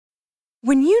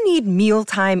When you need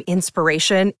mealtime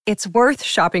inspiration, it's worth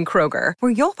shopping Kroger,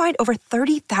 where you'll find over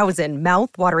 30,000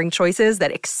 mouth-watering choices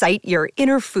that excite your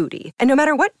inner foodie. And no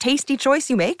matter what tasty choice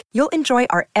you make, you'll enjoy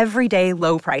our everyday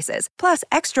low prices, plus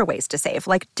extra ways to save,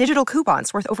 like digital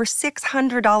coupons worth over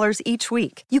 $600 each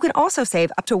week. You can also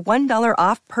save up to $1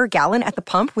 off per gallon at the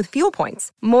pump with fuel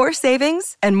points. More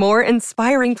savings and more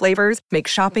inspiring flavors make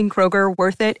shopping Kroger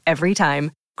worth it every time.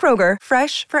 Kroger,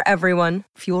 fresh for everyone.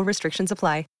 Fuel restrictions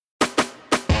apply.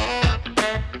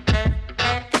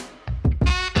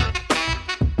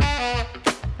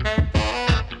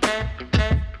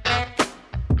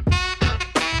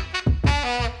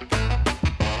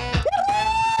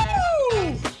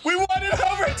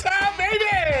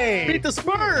 Beat the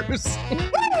Spurs! Start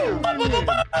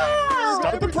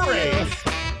the parade.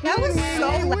 That was so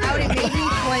loud, it made me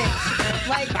flinch.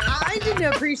 Like, I didn't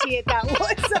appreciate that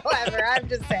whatsoever. I'm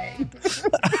just saying.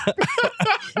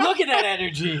 Look at that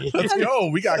energy. Let's go.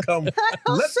 We got to come.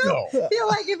 Let's go. I feel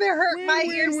like if it hurt my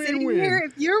ear sitting here,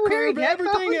 if you're wearing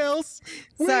everything else.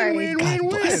 Sorry. Win.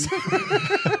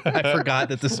 I forgot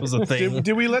that this was a thing.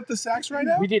 Did we let the Sacks right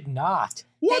out? We did not.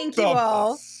 What Thank the you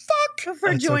all fuck?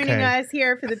 for That's joining okay. us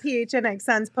here for the PHNX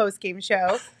Suns postgame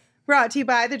show. Brought to you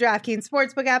by the DraftKings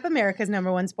Sportsbook app, America's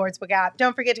 #1 sportsbook app.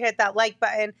 Don't forget to hit that like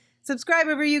button, subscribe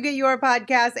wherever you get your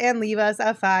podcast, and leave us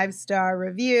a 5-star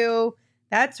review.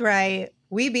 That's right.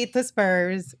 We beat the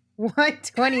Spurs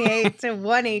 128 to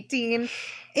 118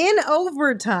 in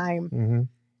overtime. Mm-hmm.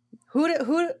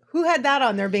 Who had that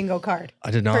on their bingo card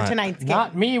I did for not. tonight's game?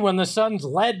 Not me when the Suns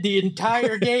led the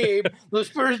entire game. The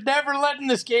Spurs never led in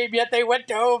this game, yet they went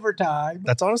to overtime.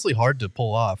 That's honestly hard to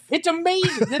pull off. It's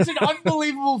amazing. That's an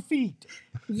unbelievable feat.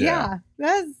 Yeah,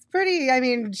 that's pretty. I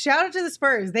mean, shout out to the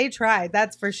Spurs. They tried,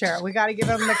 that's for sure. We got to give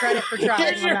them the credit for trying.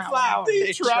 Here's on your that one. flowers.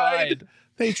 They tried.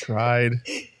 They tried.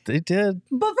 They did.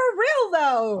 But for real,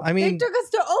 though, I mean- they took us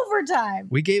to overtime.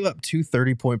 We gave up 2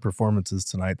 30-point performances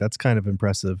tonight. That's kind of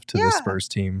impressive to Yeah. the Spurs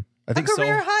team. I A think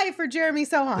career high for Jeremy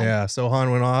Sohan. Yeah,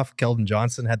 Sohan went off. Keldon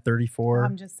Johnson had 34.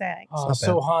 I'm just saying. Oh, not bad.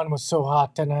 Sohan was so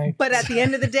hot tonight. But at the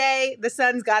end of the day, the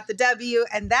Suns got the W,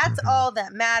 and that's all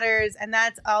that matters. And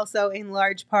that's also in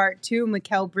large part to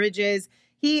Mikal Bridges.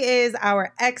 He is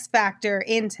our X factor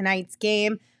in tonight's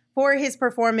game for his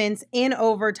performance in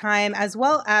overtime as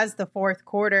well as the fourth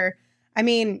quarter. I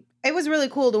mean, it was really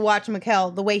cool to watch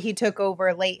Mikal, the way he took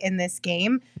over late in this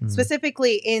game,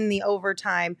 specifically in the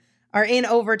overtime or in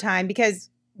overtime, because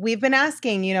we've been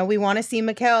asking, we want to see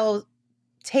Mikal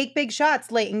take big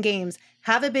shots late in games,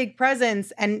 have a big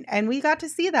presence, and we got to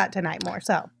see that tonight more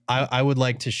so. I would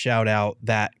like to shout out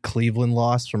that Cleveland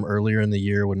loss from earlier in the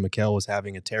year when Mikal was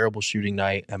having a terrible shooting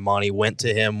night and Monty went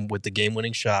to him with the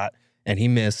game-winning shot and he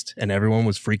missed and everyone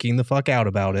was freaking the fuck out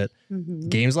about it. Mm-hmm.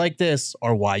 Games like this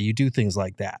are why you do things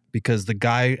like that, because the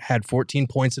guy had 14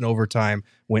 points in overtime,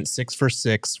 went 6 for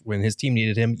 6 when his team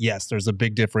needed him. Yes, there's a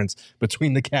big difference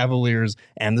between the Cavaliers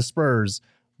and the Spurs,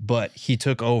 but he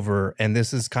took over, and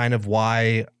this is kind of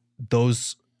why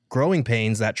those growing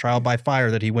pains, that trial by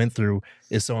fire that he went through,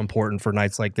 is so important for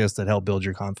nights like this that help build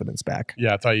your confidence back.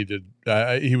 Yeah, I thought you did.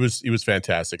 He was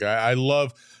fantastic. I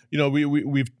love.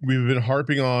 We've been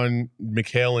harping on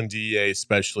Mikal and DA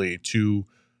especially to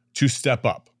step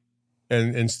up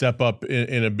and step up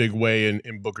in a big way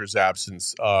in Booker's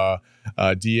absence.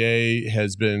 DA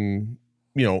has been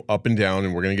up and down,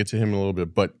 and we're gonna get to him in a little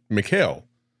bit. But Mikal,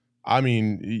 I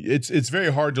mean, it's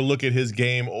very hard to look at his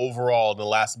game overall in the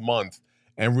last month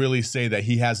and really say that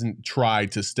he hasn't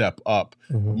tried to step up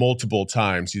multiple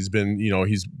times. He's been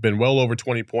well over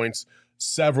 20 points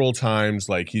several times.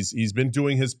 Like he's been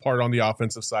doing his part on the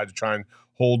offensive side to try and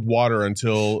hold water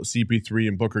until CP3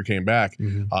 and Booker came back.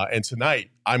 And tonight,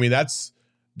 I mean, that's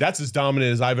as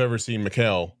dominant as I've ever seen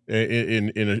Mikal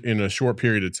in a short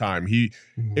period of time. He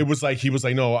was like,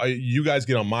 no, you guys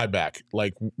get on my back.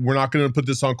 Like, we're not going to put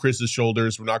this on Chris's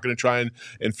shoulders. We're not going to try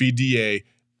and feed DA.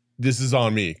 This is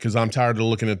on me because I'm tired of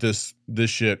looking at this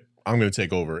shit. I'm going to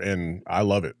take over, and I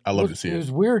love it. I love to see it. It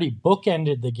was weird. He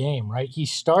bookended the game, right? He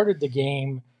started the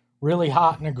game really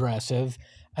hot and aggressive,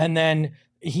 and then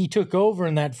he took over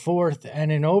in that fourth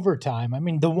and in overtime. I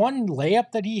mean, the one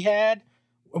layup that he had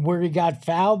where he got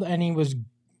fouled and he was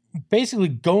basically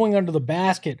going under the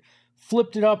basket,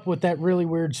 flipped it up with that really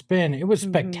weird spin. It was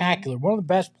spectacular. One of the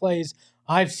best plays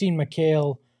I've seen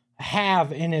Mikal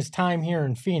have in his time here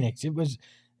in Phoenix. It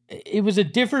was a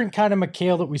different kind of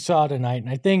Mikal that we saw tonight. And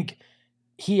I think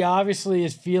he obviously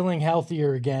is feeling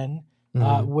healthier again,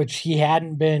 which he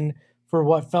hadn't been for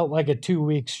what felt like a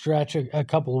 2-week stretch a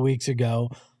couple of weeks ago.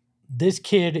 This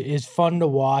kid is fun to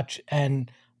watch. And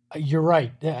you're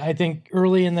right. I think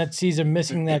early in that season,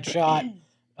 missing that shot,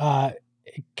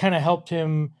 kind of helped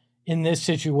him in this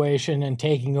situation and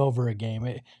taking over a game.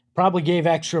 It probably gave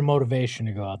extra motivation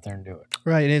to go out there and do it.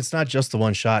 Right. And it's not just the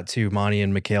one shot, too. Monty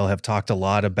and Mikhail have talked a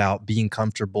lot about being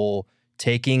comfortable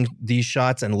taking these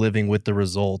shots and living with the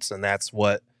results. And that's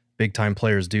what big time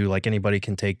players do. Like, anybody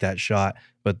can take that shot,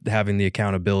 but having the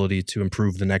accountability to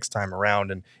improve the next time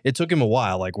around. And it took him a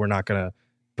while. Like, we're not going to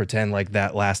pretend like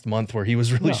that last month where he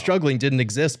was really struggling didn't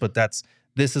exist, but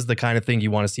this is the kind of thing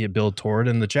you want to see it build toward.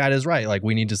 And the chat is right. Like,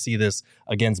 we need to see this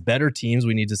against better teams.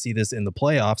 We need to see this in the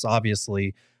playoffs,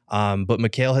 obviously. But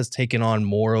Mikhail has taken on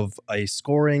more of a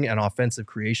scoring and offensive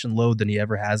creation load than he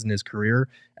ever has in his career,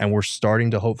 and we're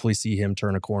starting to hopefully see him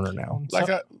turn a corner now.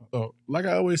 Like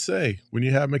I always say, when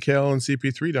you have Mikhail and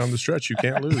CP3 down the stretch, you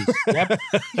can't lose. Yep.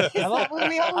 I love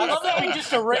that we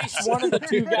just erased one of the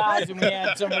two guys and we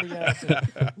had somebody else.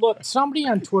 Look, somebody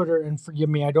on Twitter, and forgive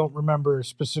me, I don't remember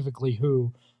specifically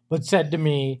who, but said to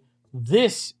me,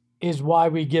 this is why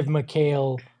we give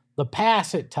Mikhail the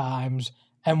pass at times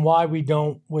and why we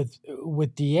don't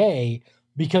with DA,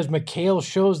 because Mikhail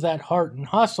shows that heart and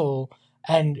hustle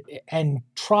and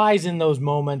tries in those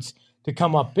moments to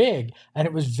come up big. And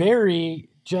it was very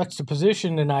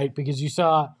juxtaposition tonight because you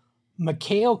saw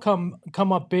Mikhail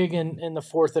come up big in the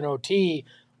fourth and OT,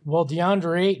 while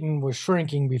DeAndre Ayton was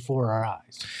shrinking before our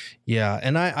eyes. Yeah,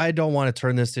 and I don't want to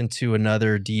turn this into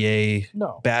another DA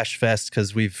bash fest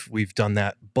because we've done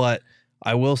that. But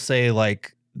I will say,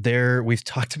 like, we've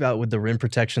talked about with the rim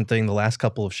protection thing the last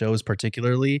couple of shows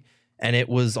particularly, and it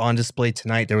was on display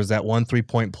tonight. There was that 1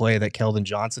 3-point play that Keldon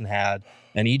Johnson had,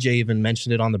 and EJ even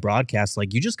mentioned it on the broadcast.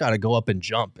 Like, you just got to go up and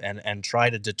jump and try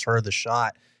to deter the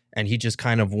shot. And he just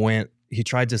kind of he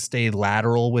tried to stay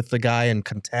lateral with the guy and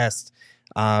contest.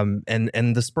 And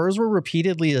the Spurs were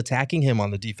repeatedly attacking him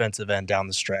on the defensive end down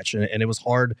the stretch. And it was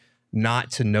hard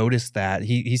not to notice that.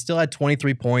 He still had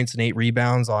 23 points and 8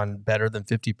 rebounds on better than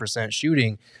 50%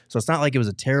 shooting. So it's not like it was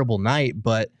a terrible night,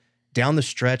 but down the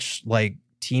stretch, like,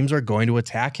 teams are going to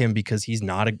attack him because he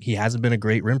hasn't been a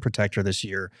great rim protector this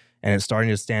year. And it's starting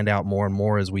to stand out more and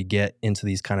more as we get into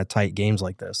these kind of tight games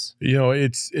like this. You know,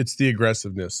 it's the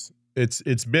aggressiveness.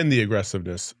 It's been the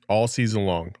aggressiveness all season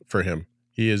long for him.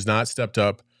 He has not stepped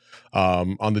up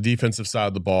on the defensive side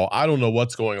of the ball. I don't know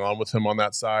what's going on with him on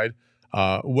that side.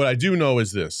 What I do know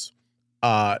is this.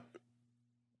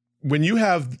 When you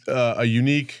have a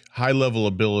unique high-level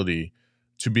ability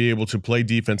to be able to play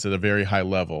defense at a very high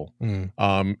level,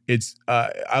 it's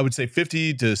I would say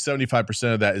 50 to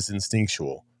 75% of that is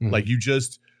instinctual. Like,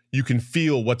 you can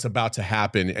feel what's about to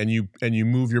happen, and you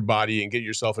move your body and get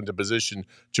yourself into position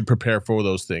to prepare for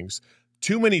those things.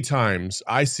 Too many times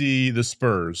I see the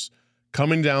Spurs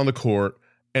coming down the court,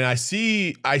 and I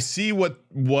see what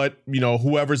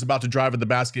whoever's about to drive at the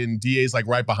basket, and DA's like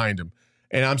right behind him,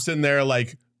 and I'm sitting there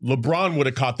like, LeBron would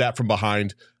have caught that from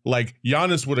behind, like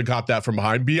Giannis would have caught that from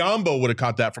behind, Biyombo would have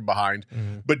caught that from behind,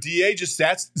 but DA just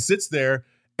sits there,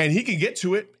 and he can get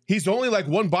to it. He's only like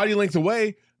one body length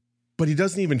away, but he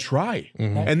doesn't even try.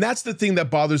 And that's the thing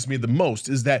that bothers me the most,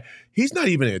 is that he's not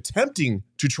even attempting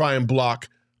to try and block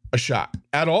a shot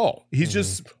at all. He's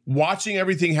just watching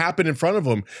everything happen in front of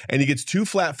him, and he gets too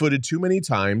flat-footed too many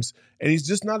times, and he's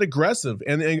just not aggressive.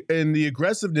 And the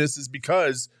aggressiveness is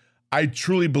because I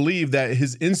truly believe that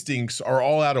his instincts are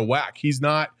all out of whack. He's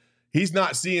not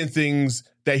seeing things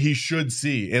that he should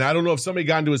see. And I don't know if somebody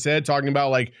got into his head talking about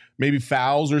like maybe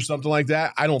fouls or something like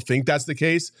that. I don't think that's the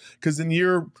case, because in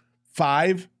year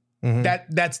 5,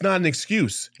 that's not an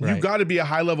excuse. Right. You've got to be a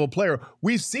high-level player.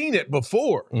 We've seen it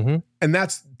before. And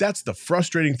that's the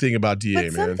frustrating thing about DA,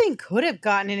 man. Something could have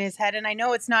gotten in his head, and I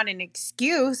know it's not an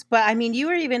excuse, but I mean, you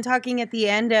were even talking at the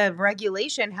end of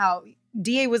regulation how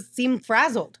DA seemed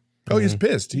frazzled. Oh, he's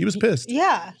pissed. He was pissed.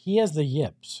 Yeah. He has the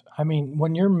yips. I mean,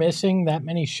 when you're missing that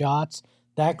many shots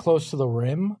that close to the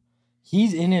rim,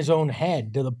 he's in his own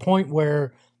head to the point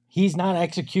where he's not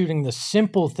executing the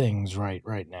simple things right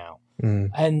now.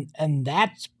 And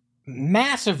that's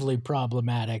massively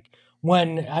problematic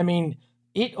when, I mean,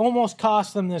 it almost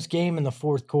cost them this game in the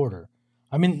fourth quarter.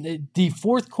 I mean, the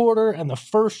fourth quarter and the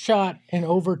first shot in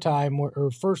overtime,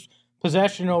 or first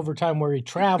possession in overtime where he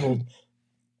traveled,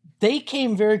 they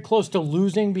came very close to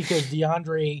losing because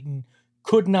DeAndre Ayton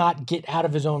could not get out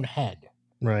of his own head.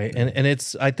 Right. And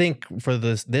it's, I think for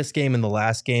this game and the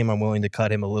last game, I'm willing to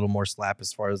cut him a little more slack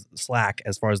as far as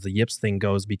the yips thing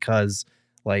goes, because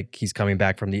like he's coming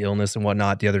back from the illness and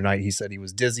whatnot. The other night he said he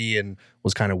was dizzy and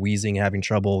was kind of wheezing, having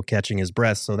trouble catching his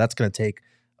breath. So that's going to take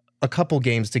a couple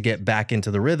games to get back into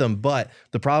the rhythm. But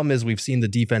the problem is we've seen the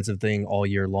defensive thing all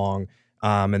year long.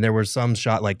 And there was some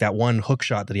shot, like that one hook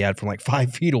shot that he had from like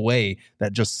 5 feet away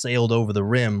that just sailed over the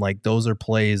rim. Like those are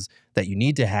plays that you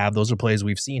need to have. Those are plays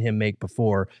we've seen him make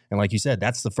before. And like you said,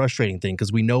 that's the frustrating thing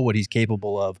because we know what he's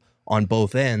capable of on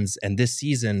both ends. And this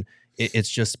season, it's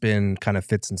just been kind of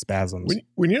fits and spasms.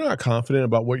 When you're not confident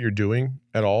about what you're doing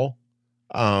at all,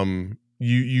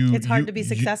 it's hard to be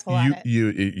successful at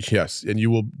it. Yes, and you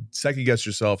will second guess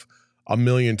yourself a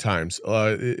million times.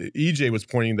 EJ was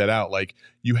pointing that out. Like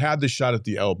you had the shot at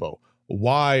the elbow.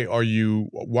 Why are you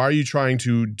trying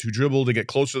to dribble to get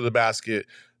closer to the basket,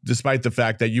 despite the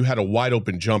fact that you had a wide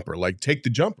open jumper? Like take the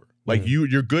jumper. Like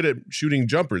you're good at shooting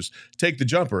jumpers. Take the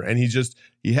jumper. And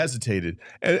he hesitated.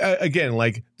 And again,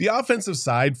 like the offensive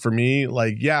side for me,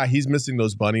 like, yeah, he's missing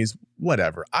those bunnies,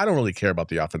 whatever. I don't really care about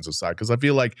the offensive side because I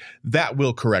feel like that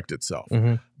will correct itself.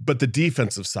 But the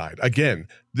defensive side, again,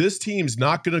 this team's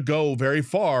not going to go very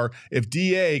far if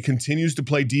DA continues to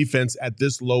play defense at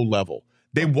this low level.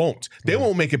 They won't. They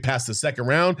won't make it past the second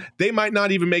round. They might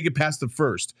not even make it past the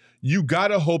first. You got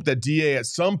to hope that DA at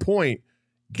some point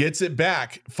gets it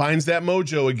back, finds that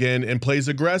mojo again, and plays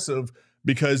aggressive.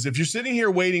 Because if you're sitting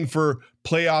here waiting for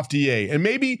playoff DA, and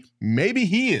maybe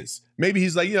he is, maybe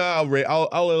he's like, I'll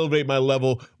elevate my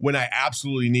level when I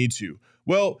absolutely need to.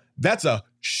 Well, that's a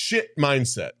shit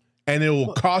mindset, and it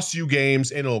will cost you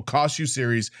games, and it'll cost you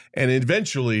series, and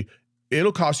eventually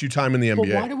it'll cost you time in the NBA.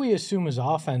 But why do we assume his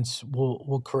offense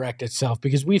will correct itself?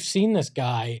 Because we've seen this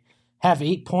guy have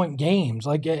 8-point games.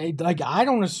 Like I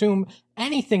don't assume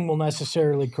anything will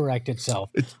necessarily correct itself.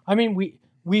 I mean,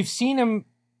 we've seen him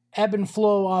ebb and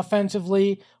flow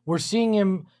offensively. We're seeing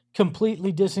him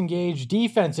completely disengaged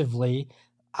defensively.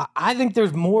 I think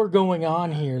there's more going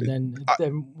on here than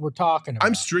we're talking about.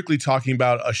 I'm strictly talking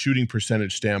about a shooting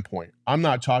percentage standpoint. I'm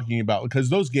not talking about because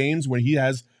those games when he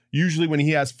has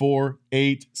 4,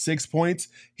 8, 6 points,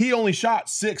 he only shot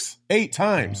 6, 8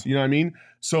 times. You know what I mean?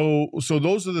 So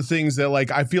those are the things that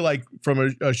like I feel like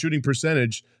from a shooting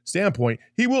percentage standpoint,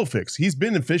 he will fix. He's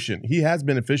been efficient. He has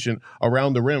been efficient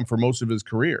around the rim for most of his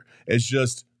career. It's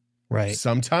just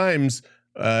sometimes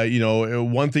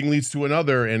one thing leads to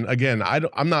another. And again,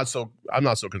 I'm not so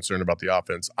concerned about the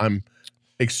offense. I'm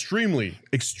extremely,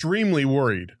 extremely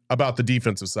worried about the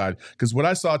defensive side because what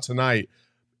I saw tonight,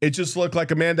 it just looked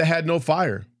like a man that had no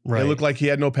fire. It looked like he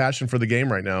had no passion for the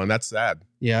game right now, and that's sad.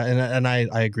 Yeah, and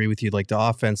I agree with you. Like the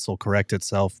offense will correct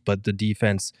itself, but the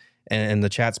defense, and the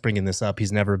chat's bringing this up,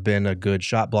 he's never been a good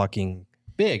shot blocking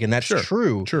big, and that's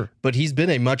true. Sure. But he's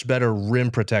been a much better rim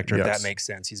protector, if that makes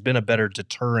sense. He's been a better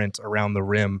deterrent around the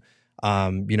rim.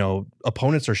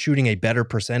 Opponents are shooting a better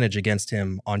percentage against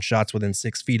him on shots within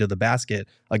 6 feet of the basket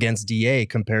against DA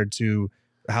compared to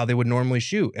how they would normally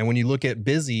shoot. And when you look at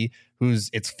Busy,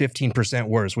 it's 15%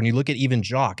 worse. When you look at even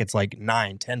Jock, it's like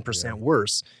 10%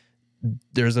 worse.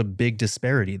 There's a big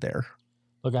disparity there.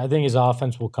 Look, I think his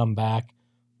offense will come back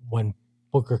when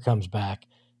Booker comes back.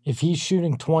 If he's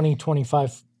shooting 20,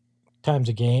 25 times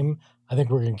a game, I think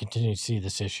we're going to continue to see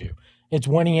this issue. It's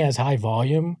when he has high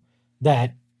volume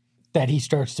that he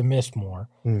starts to miss more.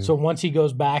 So once he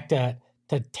goes back to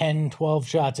 10, 12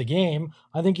 shots a game,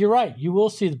 I think you're right. You will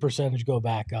see the percentage go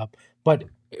back up. But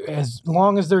as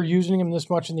long as they're using him this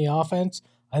much in the offense,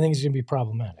 I think it's going to be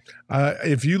problematic.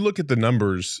 If you look at the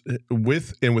numbers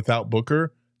with and without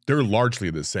Booker, they're largely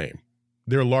the same.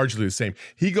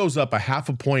 He goes up a half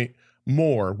a point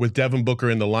more with Devin Booker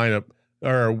in the lineup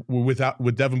or with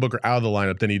Devin Booker out of the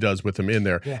lineup than he does with him in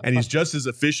there. Yeah, and he's just as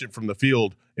efficient from the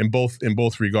field in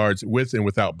both regards with and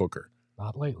without Booker.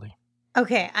 Not lately.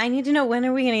 Okay, I need to know, when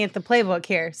are we going to get the playbook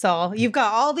here, Saul? You've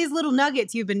got all these little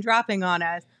nuggets you've been dropping on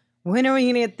us. When are we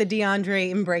going to get the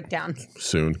DeAndre in breakdown?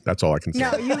 Soon. That's all I can say.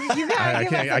 No, you I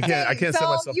can't set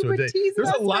myself to a date. There's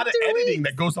a lot of editing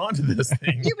that goes on to this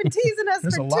thing. You've been teasing us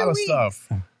There's for 2 weeks. There's a lot of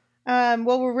stuff.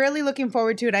 Well, we're really looking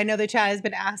forward to it. I know the chat has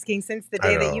been asking since the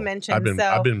day that you mentioned.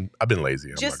 I've been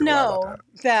lazy. Just know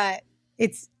that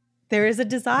there is a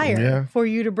desire for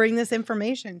you to bring this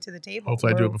information to the table.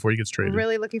 Hopefully I do it before he gets traded. We're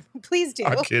really looking for, please do.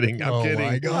 I'm kidding. My God.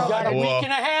 You got a week and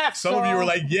a half. Some of you were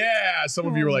like, yeah. Some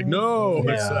of you were like, no.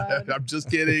 I'm just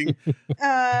kidding.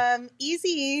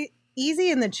 Easy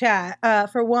in the chat.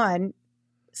 For one,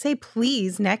 say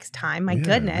please next time. My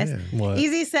goodness.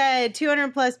 Easy said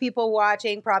 200 plus people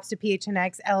watching. Props to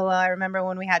PHNX. LOL. I remember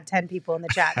when we had 10 people in the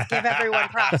chat. Give everyone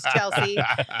props, Chelsea.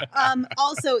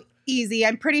 Also, Easy,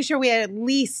 I'm pretty sure we had at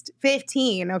least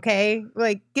 15. Okay,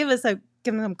 like give them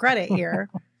some credit here.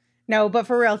 No, but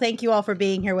for real, thank you all for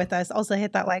being here with us. Also,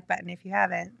 hit that like button if you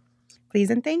haven't. Please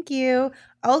and thank you.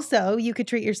 Also, you could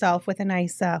treat yourself with a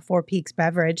nice Four Peaks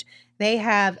beverage. They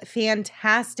have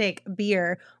fantastic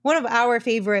beer, one of our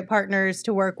favorite partners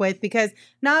to work with, because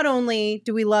not only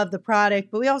do we love the product,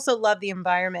 but we also love the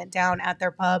environment down at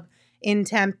their pub in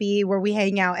Tempe, where we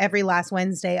hang out every last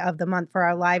Wednesday of the month for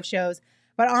our live shows.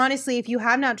 But honestly, if you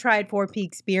have not tried Four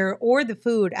Peaks beer or the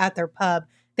food at their pub,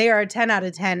 they are a 10 out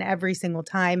of 10 every single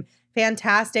time.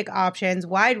 Fantastic options,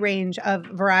 wide range of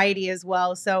variety as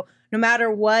well. So no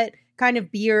matter what kind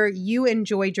of beer you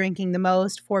enjoy drinking the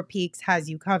most, Four Peaks has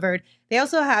you covered. They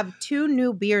also have 2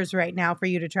 new beers right now for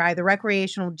you to try, the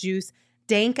Recreational Juice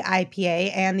Dank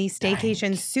IPA and the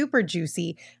Staycation Super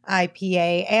Juicy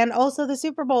IPA. And also the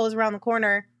Super Bowl is around the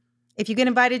corner. If you get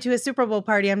invited to a Super Bowl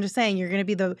party, I'm just saying you're going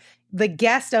to be the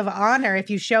guest of honor if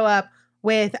you show up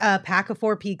with a pack of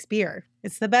Four Peaks beer.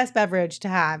 It's the best beverage to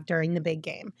have during the big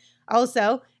game.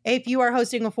 Also, if you are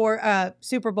hosting a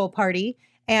Super Bowl party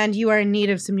and you are in need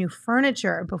of some new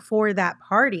furniture before that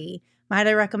party, might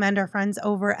I recommend our friends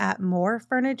over at More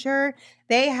Furniture?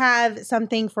 They have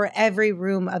something for every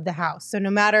room of the house. So no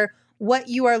matter what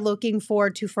you are looking for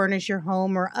to furnish your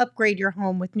home or upgrade your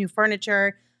home with new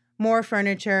furniture, More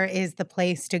Furniture is the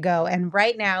place to go. And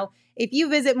right now, if you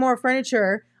visit More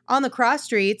Furniture on the cross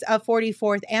streets of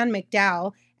 44th and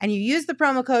McDowell, and you use the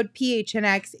promo code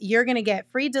PHNX, you're going to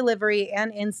get free delivery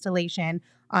and installation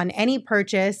on any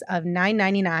purchase of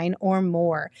 $9.99 or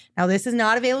more. Now, this is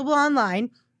not available online.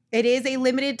 It is a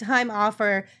limited time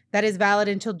offer that is valid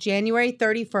until January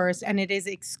 31st, and it is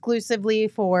exclusively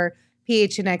for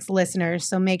PHNX listeners.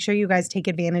 So make sure you guys take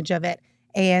advantage of it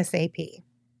ASAP.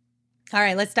 All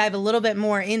right, let's dive a little bit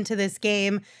more into this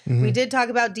game. We did talk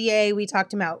about DA. We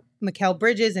talked about Mikal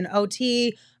Bridges and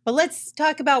OT. But let's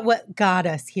talk about what got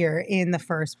us here in the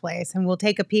first place. And we'll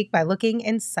take a peek by looking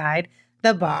inside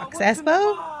the box.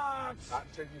 Espo?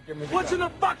 What's in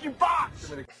the fucking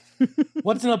box?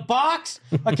 What's in the box?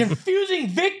 A confusing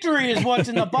victory is what's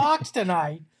in the box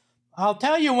tonight. I'll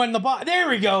tell you when the box... There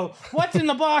we go. What's in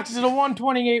the box is a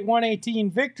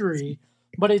 128-118 victory.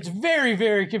 But it's very,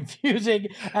 very confusing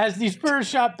as the Spurs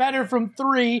shot better from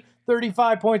 3,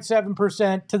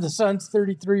 35.7%, to the Suns,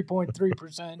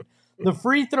 33.3%. The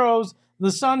free throws,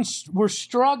 the Suns were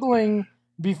struggling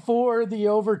before the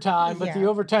overtime, but the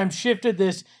overtime shifted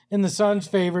this in the Suns'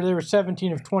 favor. They were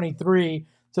 17 of 23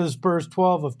 to the Spurs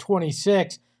 12 of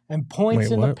 26, and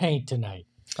points in the paint tonight.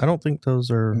 I don't think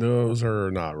those are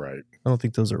not right. I don't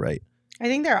think those are right. I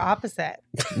think they're opposite.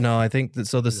 No, I think that.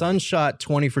 So the Suns shot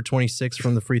 20 for 26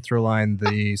 from the free throw line.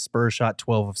 The Spurs shot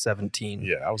 12 of 17.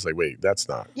 Yeah, I was like, wait, that's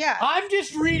not. Yeah. I'm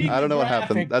just reading. I don't know what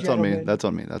happened. That's gentlemen. on me. That's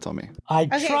on me. That's on me. So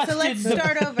let's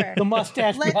start over. The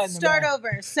mustache. Let's start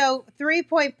over. So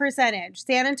 3-point percentage.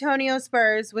 San Antonio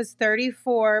Spurs was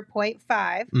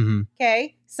 34.5.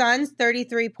 Okay. Suns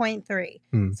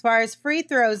 33.3. As far as free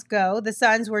throws go, the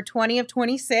Suns were 20 of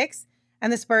 26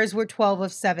 and the Spurs were 12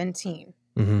 of 17.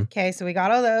 Okay, so we got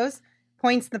all those.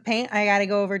 Points in the paint. I got to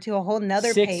go over to a whole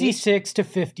nother 66 to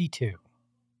 52.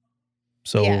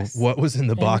 So what was in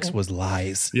the box was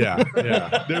lies. Yeah.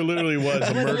 There literally was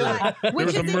a murder. There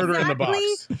was a murder in the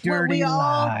box. What we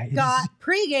all got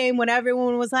pregame when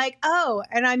everyone was like, oh,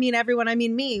 and I mean everyone, I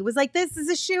mean me, was like, this is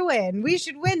a shoo-in. We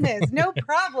should win this. No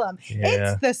problem.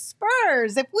 It's the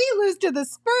Spurs. If we lose to the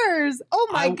Spurs, oh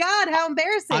my God, how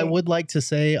embarrassing. I would like to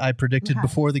say I predicted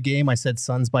before the game, I said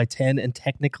Suns by 10, and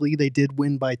technically they did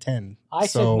win by 10. I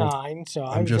said 9, so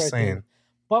I'm just saying. There.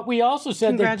 But we also said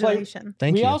congratulations.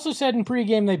 Thank you. We also said in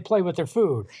pregame they'd play with their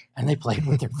food, and they played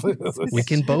with their food. We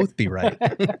can both be right.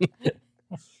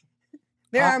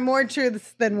 There are more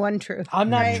truths than one truth. I'm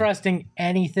not trusting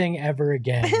anything ever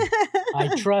again.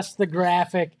 I trust the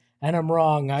graphic, and I'm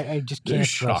wrong. I just can't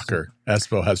trust Shocker.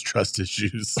 Espo has trust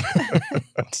issues.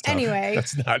 Anyway.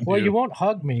 That's not Well, new. you won't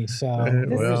hug me, so...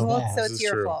 so it's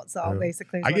your fault. So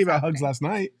basically... I gave out hugs last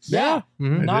night. Yeah.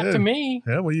 Not to me.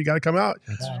 Yeah, well, you got to come out.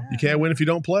 You can't win if you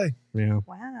don't play. Yeah.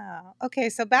 Wow. Okay,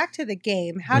 so back to the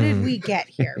game. How did we get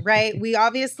here, right? We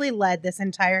obviously led this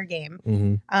entire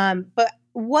game. But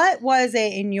what was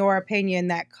it, in your opinion,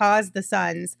 that caused the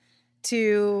Suns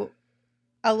to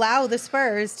allow the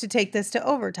Spurs to take this to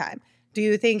overtime? Do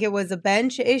you think it was a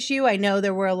bench issue? I know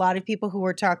there were a lot of people who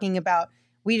were talking about,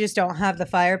 we just don't have the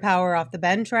firepower off the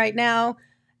bench right now.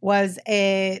 Was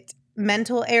it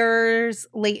mental errors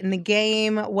late in the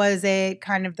game? Was it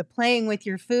kind of the playing with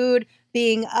your food,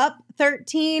 being up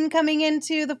 13 coming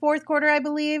into the fourth quarter, I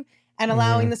believe, and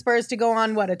allowing the Spurs to go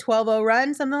on, a 12-0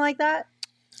 run, something like that?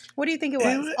 What do you think it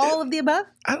was? All of the above?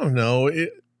 I don't know.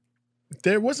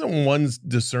 There wasn't one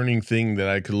discerning thing that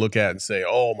I could look at and say,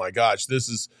 oh my gosh, this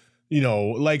is,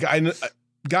 like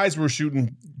guys were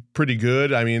shooting pretty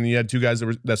good. I mean, you had two guys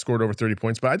that scored over 30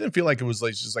 points, but I didn't feel like it was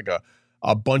like just like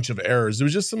a bunch of errors. It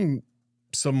was just some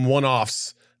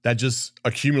one-offs that just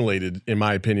accumulated, in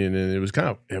my opinion, and it was kind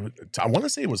of, I want to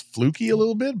say it was fluky a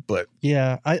little bit, but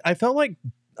yeah, I felt like,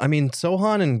 I mean,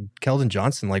 Sohan and Keldon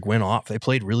Johnson like went off. They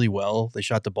played really well. They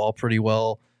shot the ball pretty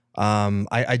well.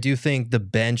 I do think the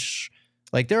bench,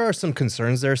 like there are some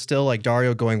concerns there still. Like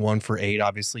Dario going 1 for 8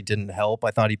 obviously didn't help.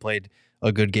 I thought he played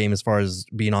a good game as far as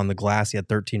being on the glass. He had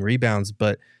 13 rebounds,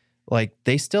 but like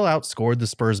they still outscored the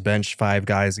Spurs bench 5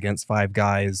 guys against 5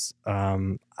 guys.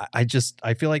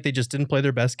 I feel like they just didn't play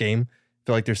their best game. I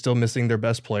feel like they're still missing their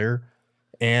best player.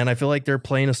 And I feel like they're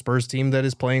playing a Spurs team that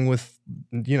is playing with,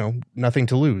 nothing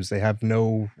to lose. They have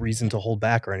no reason to hold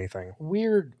back or anything.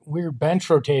 Weird bench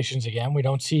rotations again. We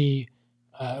don't see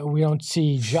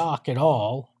Jacques at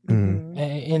all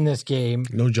in this game.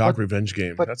 No Jacques revenge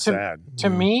game. That's sad. To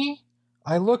me,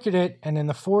 I look at it, and in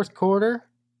the fourth quarter,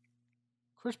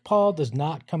 Chris Paul does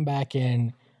not come back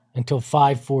in until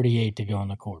 5:48 to go in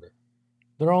the quarter.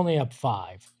 They're only up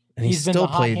 5. And he's been still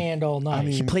the hot hand all night.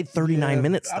 He played 39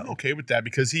 minutes, though. I'm okay with that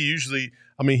because he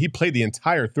played the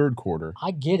entire third quarter.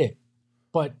 I get it,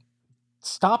 but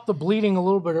stop the bleeding a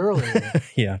little bit earlier.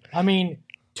 Yeah. I mean,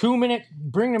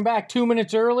 bring him back 2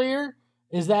 minutes earlier.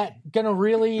 Is that going to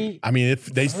really? I mean, if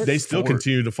they still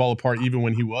continue to fall apart even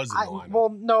when he was in the lineup.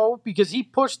 Well, no, because he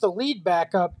pushed the lead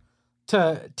back up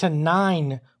to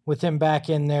 9 with him back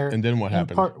in there. And then what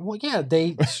happened?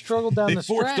 They struggled down the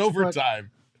stretch. They forced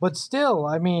overtime. But still,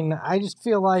 I mean, I just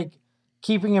feel like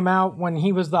keeping him out when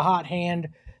he was the hot hand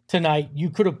tonight, you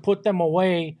could have put them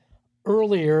away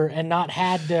earlier and not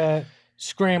had to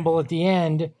scramble at the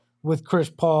end with Chris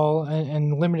Paul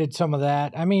and limited some of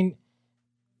that. I mean,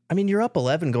 you're up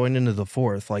 11 going into the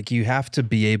fourth. Like, you have to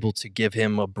be able to give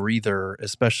him a breather,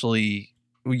 especially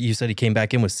you said he came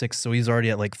back in with 6, so he's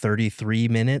already at like 33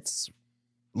 minutes.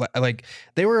 Like,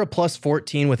 they were a plus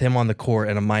 14 with him on the court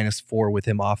and a minus 4 with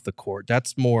him off the court.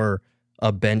 That's more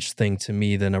a bench thing to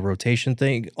me than a rotation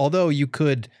thing. Although you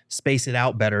could space it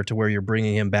out better to where you're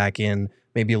bringing him back in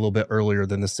maybe a little bit earlier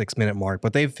than the 6-minute mark.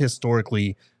 But they've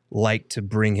historically liked to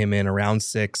bring him in around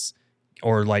 6,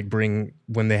 or like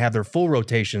when they have their full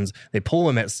rotations, they pull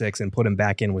him at 6 and put him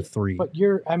back in with 3. But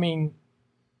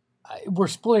we're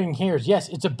splitting hairs. Yes,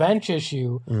 it's a bench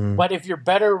issue, but if you're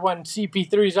better when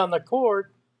CP3's on the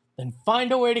court, then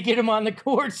find a way to get him on the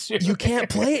court soon. You can't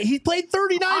play it. He played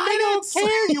 39 minutes. I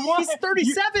don't care. He's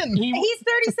 37. He's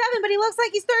 37, but he looks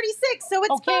like he's 36, so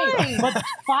it's fine. But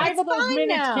 5 of those fine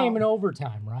minutes now. came in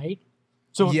overtime, right?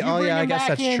 So if you bring him I guess back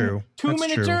that's in true. 2 That's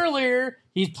minutes true. earlier,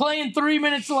 he's playing 3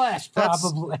 minutes less,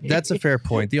 probably. That's a fair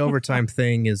point. The overtime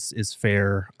thing is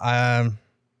fair. I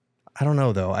don't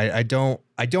know though. I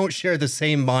don't share the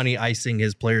same Monty icing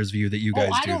his players view that you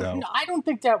guys do though. I don't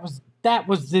think that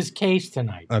was this case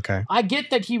tonight. Okay. I get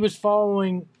that he was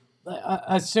following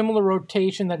a similar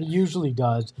rotation that he usually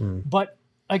does, but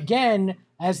again,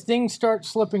 as things start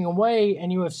slipping away,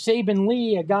 and you have Saban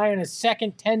Lee, a guy on a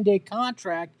second 10-day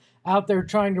contract, out there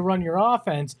trying to run your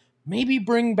offense, maybe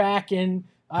bring back in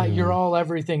your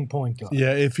all-everything point guard.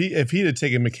 Yeah, if he had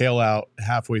taken Mikal out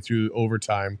halfway through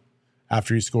overtime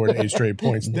after he scored 8 straight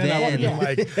points, then I would have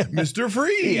been like, Mr.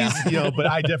 Freeze. But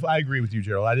I agree with you,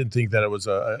 Gerald. I didn't think that it was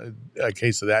a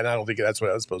case of that, and I don't think that's what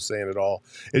I was supposed to say at all.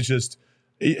 It's just,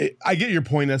 I get your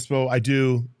point, Espo. I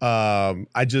do.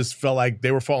 I just felt like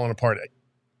they were falling apart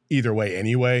either way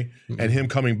anyway, and him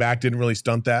coming back didn't really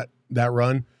stunt that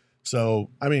run. So,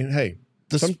 I mean, hey,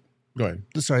 go ahead.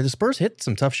 Sorry, the Spurs hit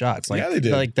some tough shots. Like, yeah, they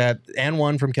did. Like that and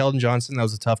one from Keldon Johnson. That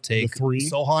was a tough take. The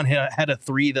 3. Sohan had a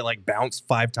 3 that like bounced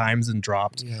 5 times and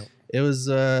dropped. Yeah. It was,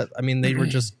 they were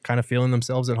just kind of feeling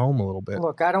themselves at home a little bit.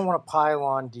 Look, I don't want to pile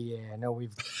on DA. I know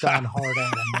we've gone hard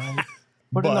at him, right?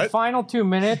 But in the final 2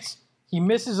 minutes, he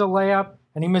misses a layup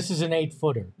and he misses an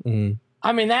 8-footer. He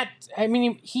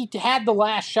had the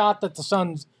last shot that the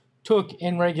Suns took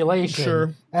in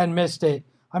regulation and missed it.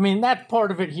 I mean, that's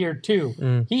part of it here,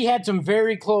 too. He had some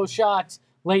very close shots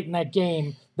late in that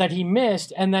game that he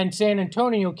missed, and then San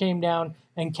Antonio came down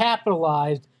and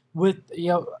capitalized with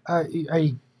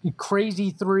a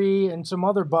crazy 3 and some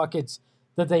other buckets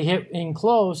that they hit in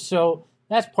close. So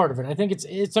that's part of it. I think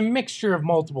it's a mixture of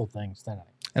multiple things tonight.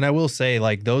 And I will say,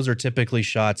 like, those are typically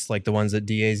shots like the ones that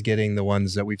DA's getting, the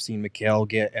ones that we've seen Mikal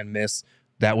get and miss,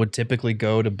 that would typically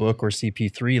go to Book or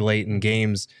CP3 late in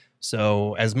games.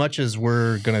 So as much as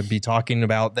we're going to be talking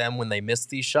about them when they miss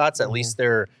these shots, at least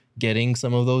they're getting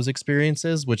some of those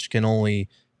experiences, which can only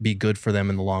be good for them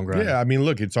in the long run. Yeah, I mean,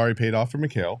 look, it's already paid off for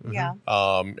Mikal. Yeah.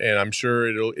 And I'm sure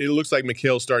it looks like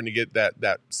Mikal's starting to get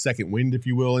that second wind, if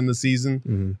you will, in the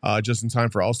season, just in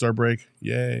time for All-Star break.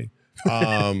 Yay.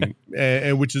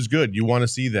 and which is good. You want to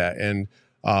see that, and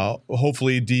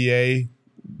hopefully Da.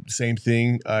 Same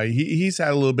thing. He's had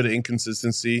a little bit of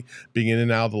inconsistency being in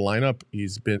and out of the lineup.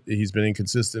 He's been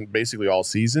inconsistent basically all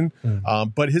season.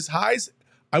 But his highs,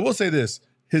 I will say this: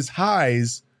 his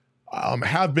highs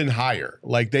have been higher.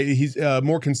 Like he's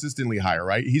more consistently higher.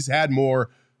 Right? He's had more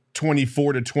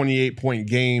 24 to 28 point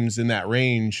games in that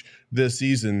range this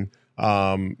season.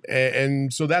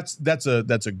 And so that's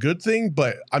a good thing.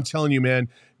 But I'm telling you, man,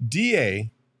 Da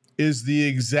is the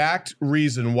exact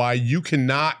reason why you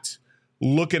cannot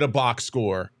look at a box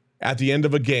score at the end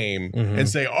of a game and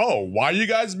say, oh, why are you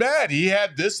guys mad? He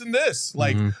had this and this.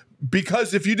 Like,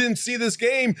 because if you didn't see this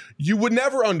game, you would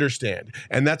never understand.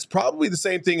 And that's probably the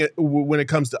same thing when it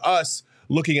comes to us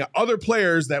looking at other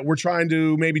players that we're trying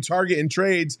to maybe target in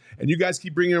trades. And you guys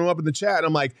keep bringing them up in the chat. And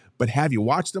I'm like, but have you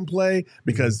watched them play?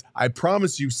 Because I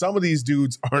promise you, some of these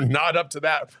dudes are not up to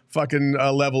that fucking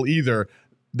level either.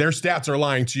 Their stats are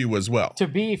lying to you as well. To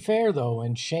be fair, though,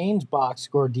 in Shane's box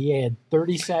score, Da had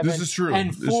 37 this is true.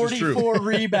 and 44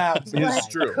 rebounds. It's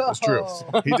true. It's true.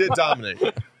 He did dominate.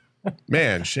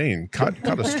 Man, Shane, cut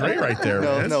a straight right there,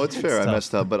 man. No, it's fair. I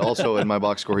messed up. But also in my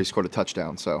box score, he scored a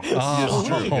touchdown. So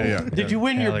Yeah. Did you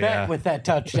win your bet with that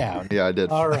touchdown? yeah, I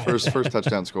did. All right. First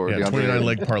touchdown score. Yeah, 29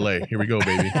 leg parlay. Here we go,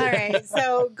 baby. All right.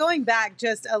 So going back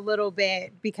just a little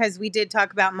bit, because we did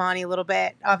talk about Monty a little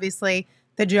bit, obviously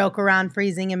the joke around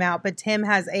freezing him out, but Tim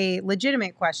has a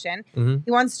legitimate question.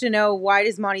 He wants to know, why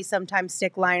does Monty sometimes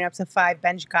stick lineups of 5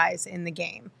 bench guys in the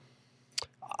game?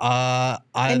 And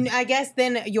I guess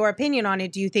then your opinion on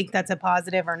it, do you think that's a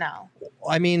positive or no?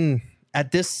 I mean,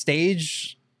 at this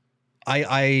stage,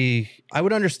 I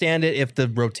would understand it if the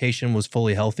rotation was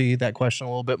fully healthy, that question a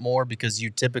little bit more, because you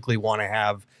typically want to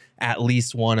have at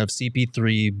least one of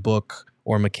CP3, Book,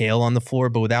 or Mikal on the floor.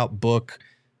 But without Book,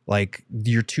 like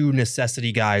your 2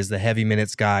 necessity guys, the heavy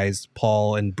minutes guys,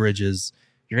 Paul and Bridges,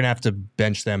 you're going to have to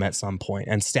bench them at some point.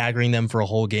 And staggering them for a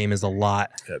whole game is a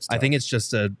lot. I think it's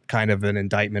just a kind of an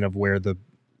indictment of where the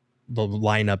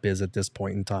lineup is at this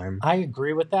point in time. I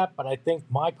agree with that, but I think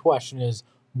my question is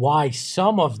why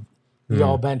some of the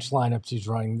all bench lineups he's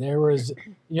running. There was,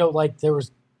 there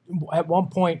was at one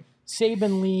point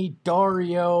Saban Lee,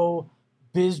 Dario,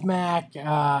 Bismack,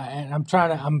 and I'm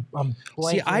blanking.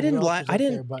 See, I didn't.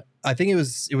 But I think it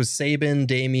was Saban,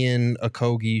 Damian,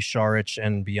 Okogie, Saric,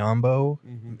 and Biyombo,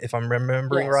 if I'm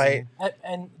remembering right.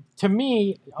 And to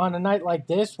me, on a night like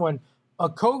this, when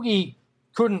Okogie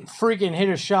couldn't freaking hit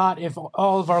a shot if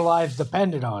all of our lives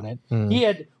depended on it, he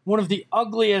had one of the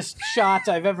ugliest shots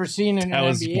I've ever seen in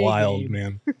an NBA wild, game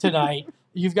man. tonight.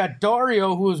 You've got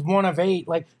Dario, who was 1 of 8.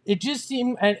 Like, it just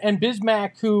seemed, and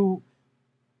Bismack, who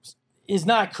is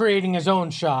not creating his own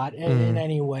shot in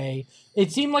any way.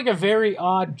 It seemed like a very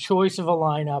odd choice of a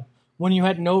lineup when you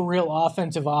had no real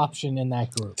offensive option in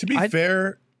that group. To be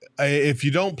fair, if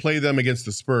you don't play them against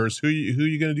the Spurs, who are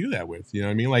you going to do that with? You know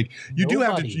what I mean? Like you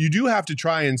do have to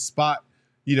try and spot,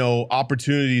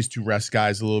 opportunities to rest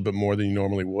guys a little bit more than you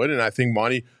normally would. And I think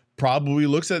Monty probably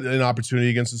looks at an opportunity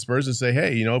against the Spurs and say,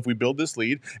 hey, if we build this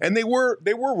lead, and they were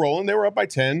rolling, they were up by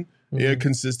 10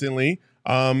 consistently.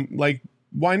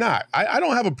 Why not? I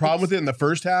don't have a problem with it in the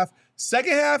first half.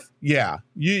 Second half, yeah,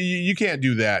 you can't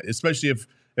do that, especially if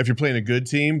you're playing a good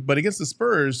team. But against the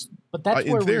Spurs, but that's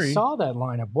where we saw that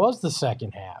lineup was the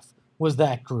second half, was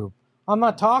that group. I'm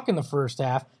not talking the first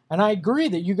half, and I agree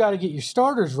that you got to get your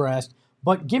starters rest,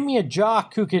 but give me a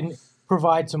jock who can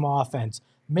provide some offense.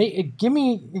 Give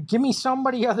me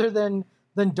somebody other than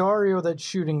Dario that's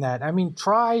shooting that. I mean,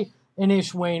 try an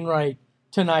Ish Wainwright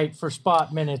tonight for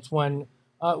spot minutes when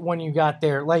you got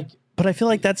there. But I feel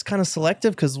like that's kind of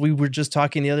selective, because we were just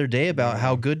talking the other day about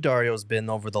how good Dario's been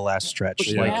over the last stretch.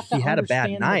 He had a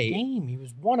bad night. He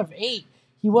was 1 of 8.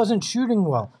 He wasn't shooting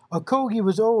well. Okogie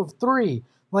was 0 of 3.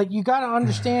 You got to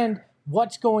understand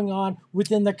what's going on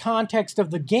within the context of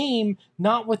the game,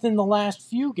 not within the last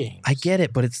few games. I get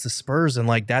it, but it's the Spurs, and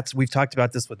we've talked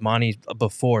about this with Monty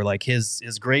before.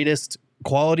 His greatest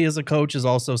quality as a coach is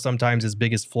also sometimes his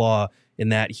biggest flaw, in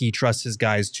that he trusts his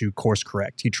guys to course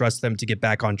correct. He trusts them to get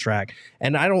back on track.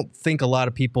 And I don't think a lot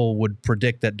of people would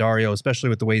predict that Dario, especially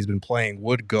with the way he's been playing,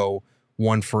 would go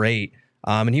 1 for 8.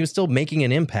 And he was still making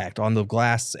an impact on the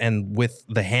glass and with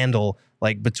the handle.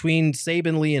 Between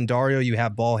Saban Lee and Dario, you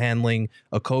have ball handling.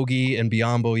 Okogie and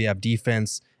Biyombo, you have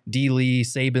defense. D. Lee,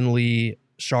 Saban Lee,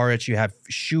 Saric, you have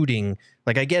shooting.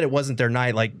 I get it wasn't their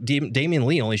night. Damian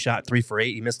Lee only shot 3 for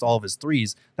 8. He missed all of his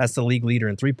threes. That's the league leader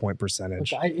in 3-point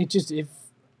percentage. It's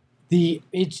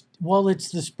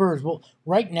the Spurs. Well,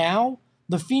 right now,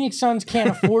 the Phoenix Suns can't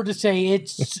afford to say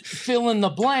it's fill in the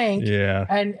blank. Yeah.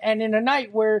 And in a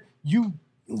night where you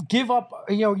give up,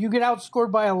 you get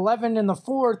outscored by 11 in the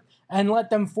fourth and let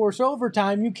them force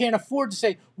overtime. You can't afford to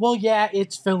say, well, yeah,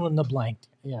 it's fill in the blank,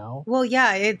 Well,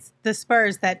 yeah, it's the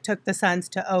Spurs that took the Suns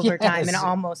to overtime and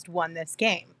almost won this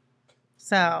game.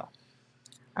 So,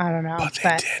 I don't know. But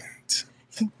they didn't.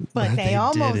 But they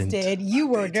almost did. You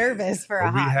were nervous for a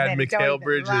hot minute. We had Mikal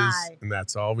Bridges, lie. and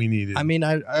that's all we needed. I mean,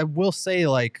 I will say,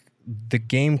 like, the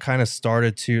game kind of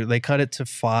started they cut it to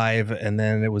 5, and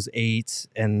then it was 8,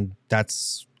 and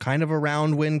that's kind of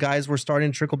around when guys were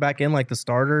starting to trickle back in, like the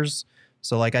starters.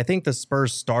 So, like, I think the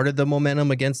Spurs started the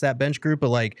momentum against that bench group, but,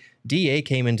 like, DA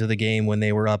came into the game when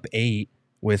they were up 8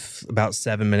 with about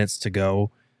 7 minutes to go.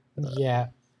 Yeah.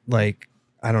 Like,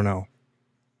 I don't know.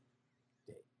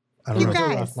 It was a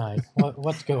rough night.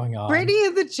 What's going on? Brittany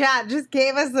in the chat just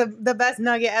gave us the best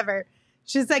nugget ever.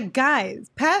 She's like, guys,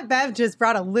 Pat Bev just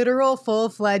brought a literal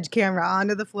full-fledged camera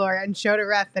onto the floor and showed a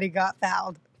ref that he got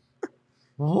fouled.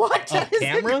 What? That is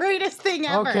the greatest thing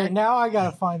ever. Okay, now I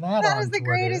got to find that That on is the Twitter.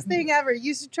 greatest thing ever.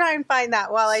 You should try and find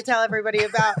that while I tell everybody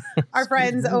about our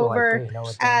friends Speed Blue, over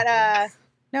at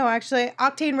no, actually,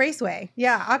 Octane Raceway.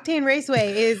 Yeah, Octane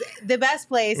Raceway is the best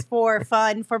place for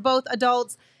fun for both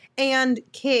adults and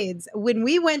kids. When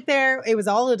we went there, it was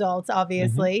all adults,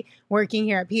 obviously, working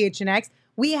here at PHNX.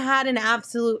 We had an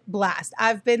absolute blast.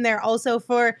 I've been there also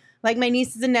for like my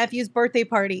nieces and nephews' birthday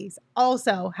parties.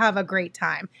 Also have a great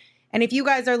time. And if you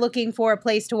guys are looking for a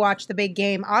place to watch the big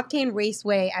game, Octane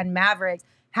Raceway and Mavericks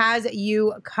has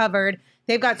you covered.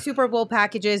 They've got Super Bowl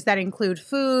packages that include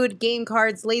food, game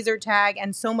cards, laser tag,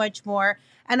 and so much more.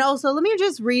 And also, let me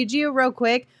just read you real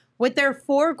quick what their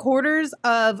 4 quarters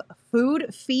of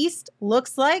food feast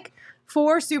looks like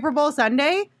for Super Bowl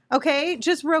Sunday. Okay,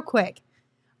 just real quick.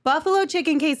 Buffalo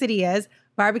chicken quesadillas,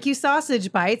 barbecue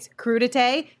sausage bites,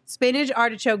 crudité, spinach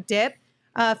artichoke dip,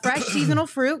 fresh seasonal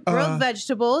fruit, grilled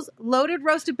vegetables, loaded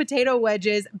roasted potato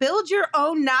wedges, build your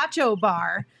own nacho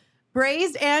bar,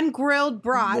 braised and grilled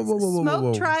brats,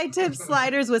 smoked tri-tip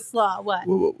sliders with slaw. What?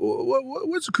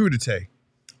 What's a crudité?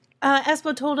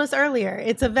 Espo told us earlier.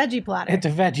 It's a veggie platter. It's a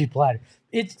veggie platter.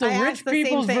 It's the rich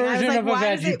people's version of a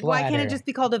veggie platter. Why can't it just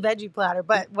be called a veggie platter?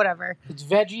 But whatever. It's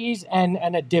veggies and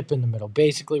a dip in the middle.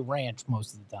 Basically ranch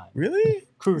most of the time. Really?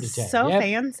 Crudité. So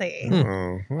fancy.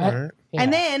 Oh, all right. Yeah.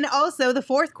 And then also the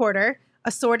fourth quarter,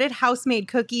 assorted house-made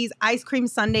cookies, ice cream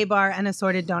sundae bar, and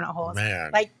assorted donut holes.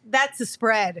 Man. Like, that's a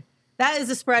spread. That is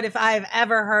a spread if I've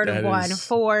ever heard of one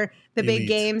for the big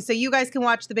game. So you guys can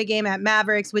watch the big game at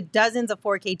Mavericks with dozens of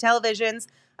 4K televisions,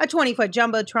 a 20-foot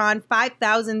Jumbotron,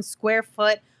 5,000 square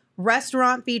foot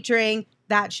restaurant featuring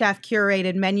that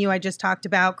chef-curated menu I just talked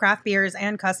about, craft beers,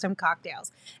 and custom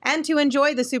cocktails. And to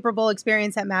enjoy the Super Bowl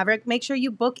experience at Maverick, make sure you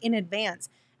book in advance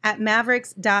at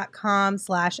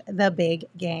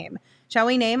mavericks.com/thebiggame. Shall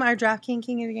we name our DraftKings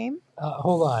King of the Game?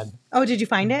 Hold on. Oh, did you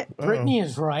find it? Brittany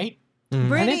is right.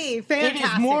 Brittany, fantastic. It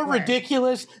is more work.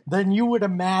 ridiculous than you would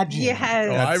imagine. Yes.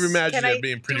 Oh, I imagine it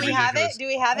being pretty ridiculous. Do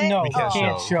we have it? No, We can't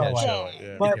can't show it.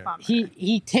 Yeah, But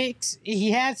we can't.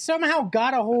 he has somehow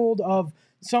got a hold of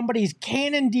somebody's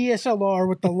Canon DSLR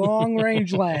with the long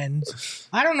range lens.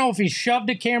 I don't know if he shoved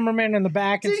a cameraman in the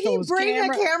back and Did stole he his bring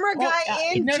camera. a camera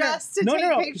guy in just to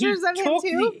take pictures of him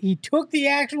too? He took the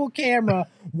actual camera,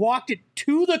 walked it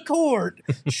to the court,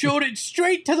 showed it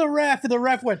straight to the ref, and the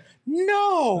ref went,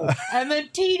 no, and then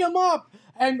teed him up.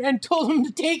 And told him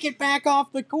to take it back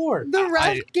off the court. The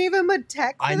ref gave him a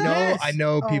tech. I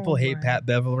know people hate Pat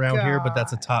Bevel around here, but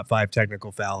that's a top 5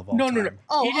 technical foul of all time. No.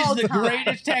 It is the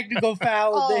greatest technical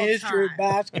foul in the history of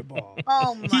basketball.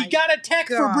 Oh my! He got a tech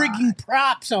for bringing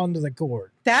props onto the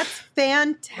court. That's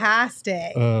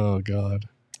fantastic. Oh God.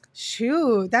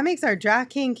 Shoot, that makes our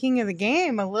DraftKings King of the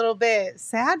Game a little bit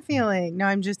sad feeling. No,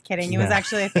 I'm just kidding. It was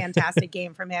actually a fantastic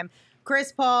game from him.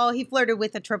 Chris Paul, he flirted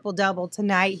with a triple-double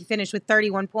tonight. He finished with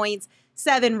 31 points,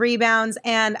 7 rebounds,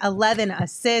 and 11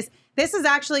 assists. This is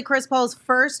actually Chris Paul's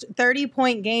first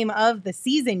 30-point game of the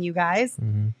season, you guys.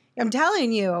 Mm-hmm. I'm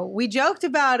telling you, we joked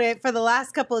about it for the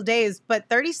last couple of days, but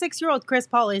 36-year-old Chris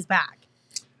Paul is back.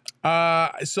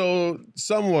 So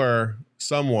somewhere,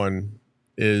 someone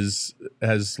has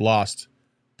lost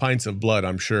pints of blood,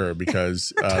 I'm sure,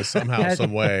 because somehow,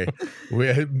 some way,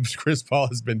 Chris Paul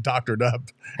has been doctored up.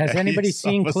 Has anybody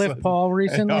seen Cliff Paul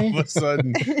recently? All of a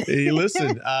sudden,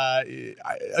 listen,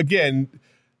 again,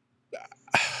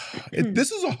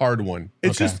 this is a hard one.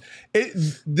 It's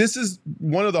this is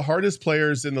one of the hardest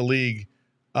players in the league,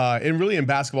 and really in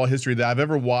basketball history that I've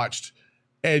ever watched,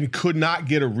 and could not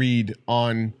get a read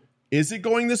on, is it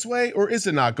going this way or is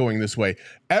it not going this way?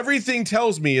 Everything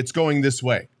tells me it's going this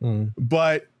way,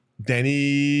 but then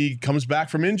he comes back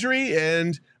from injury,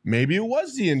 and maybe it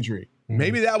was the injury.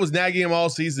 Maybe that was nagging him all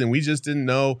season. We just didn't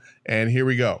know. And here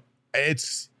we go.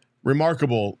 It's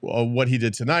remarkable what he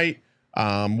did tonight,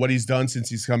 what he's done since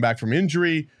he's come back from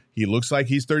injury. He looks like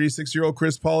he's 36-year-old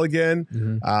Chris Paul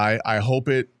again. I hope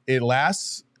it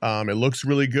lasts. It looks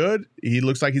really good. He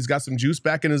looks like he's got some juice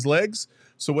back in his legs.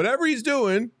 So whatever he's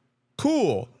doing,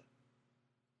 cool.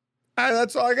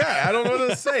 That's all I got. I don't know what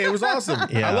to say. It was awesome.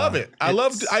 Yeah, I love it. I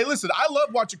love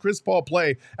watching Chris Paul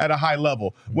play at a high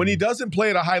level. When he doesn't play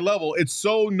at a high level, it's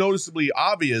so noticeably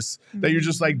obvious that you're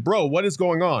just like, bro, what is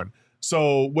going on?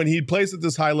 So when he plays at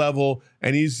this high level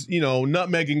and he's,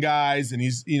 nutmegging guys and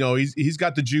he's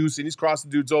got the juice and he's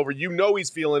crossing dudes over, he's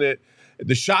feeling it.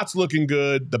 The shot's looking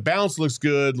good. The bounce looks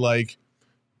good. Like,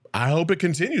 I hope it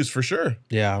continues for sure.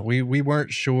 Yeah, we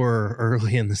weren't sure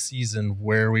early in the season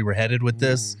where we were headed with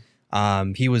this.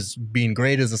 He was being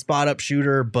great as a spot up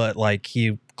shooter, but like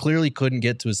he clearly couldn't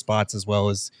get to his spots as well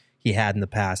as he had in the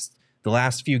past. The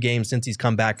last few games since he's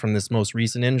come back from this most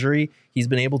recent injury, he's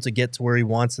been able to get to where he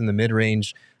wants in the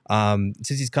mid-range. Since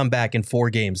he's come back in 4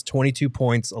 games, 22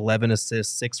 points, 11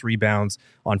 assists, 6 rebounds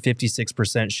on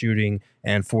 56% shooting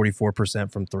and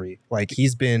 44% from 3. Like,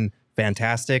 he's been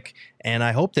fantastic, and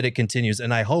I hope that it continues.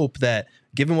 And I hope that,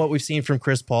 given what we've seen from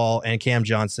Chris Paul and Cam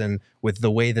Johnson, with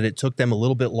the way that it took them a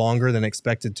little bit longer than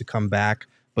expected to come back,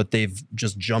 but they've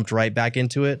just jumped right back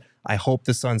into it, I hope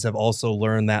the Suns have also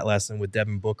learned that lesson with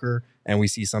Devin Booker, and we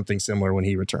see something similar when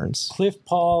he returns. Cliff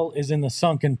Paul is in the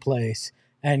sunken place,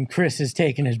 and Chris is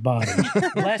taking his body.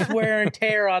 Less wear and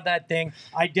tear on that thing,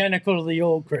 identical to the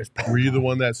old Chris Paul. Were you the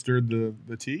one that stirred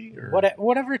the tea? Or?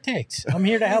 Whatever it takes. I'm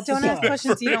here to help. Don't ask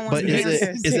questions you don't want But to is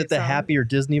answer. it the happier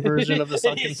Disney version of the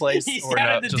sunken place? He or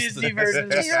sounded not? the Just Disney version.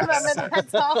 Do you remember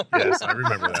that song? Yes, I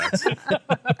remember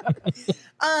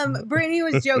that. Brittany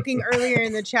was joking earlier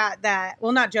in the chat that,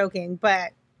 well, not joking,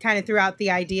 but kind of threw out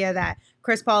the idea that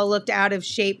Chris Paul looked out of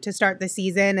shape to start the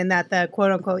season and that the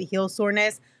quote unquote heel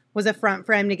soreness was a front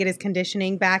for him to get his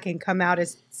conditioning back and come out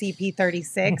as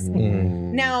CP36.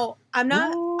 Now, I'm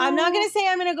not going to say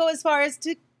I'm going to go as far as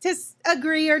to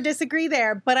agree or disagree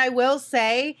there, but I will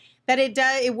say that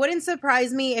it wouldn't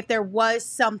surprise me if there was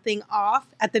something off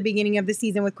at the beginning of the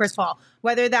season with Chris Paul,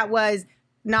 whether that was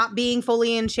not being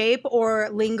fully in shape or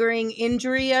lingering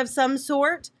injury of some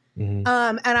sort. And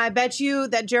I bet you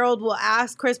that Gerald will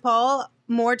ask Chris Paul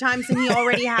more times than he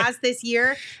already has this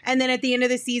year. And then at the end of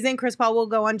the season, Chris Paul will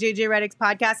go on JJ Redick's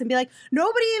podcast and be like,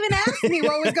 nobody even asked me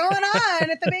what was going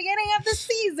on at the beginning of the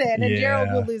season. And Gerald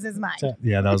will lose his mind.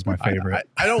 Yeah, that was my favorite.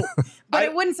 I don't. But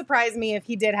it wouldn't surprise me if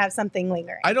he did have something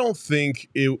lingering. I don't think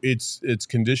it's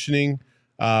conditioning,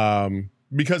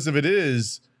 because if it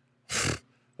is,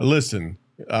 listen,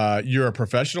 you're a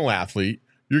professional athlete.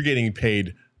 You're getting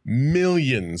paid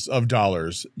millions of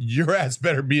dollars. Your ass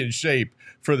better be in shape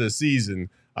for the season.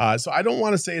 So I don't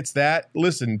want to say it's that.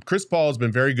 Listen, Chris Paul has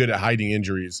been very good at hiding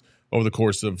injuries over the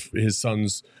course of his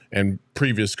son's and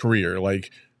previous career.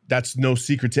 Like, that's no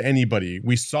secret to anybody.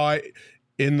 We saw it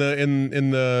in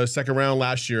the second round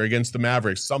last year against the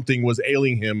Mavericks. Something was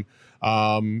ailing him.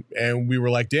 And we were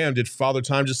like, damn, did Father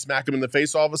Time just smack him in the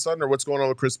face all of a sudden, or what's going on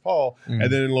with Chris Paul?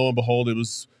 And then lo and behold, it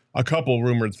was a couple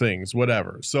rumored things,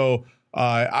 whatever. So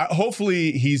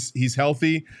hopefully he's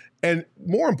healthy. And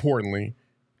more importantly,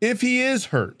 if he is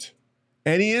hurt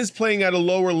and he is playing at a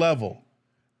lower level,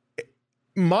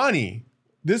 Monty,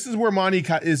 this is where Monty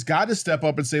has got to step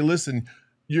up and say, listen,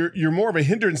 you're more of a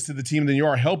hindrance to the team than you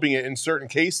are helping it in certain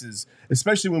cases,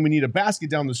 especially when we need a basket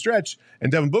down the stretch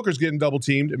and Devin Booker's getting double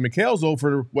teamed and Mikhail's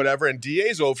over whatever and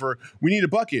DA's over. We need a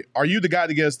bucket. Are you the guy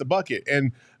to get us the bucket?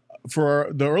 And for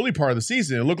the early part of the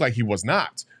season, it looked like he was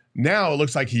not. Now it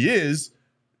looks like he is.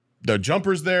 The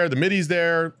jumper's there, the middy's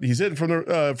there. He's hitting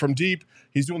from deep.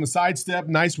 He's doing the sidestep,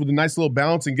 nice with a nice little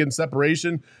bounce and getting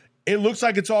separation. It looks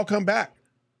like it's all come back.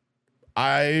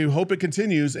 I hope it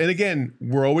continues. And again,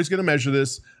 we're always going to measure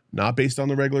this not based on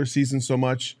the regular season so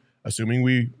much, assuming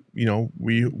we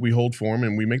hold form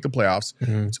and we make the playoffs.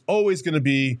 It's always going to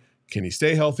be, can he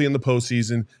stay healthy in the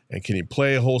postseason and can he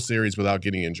play a whole series without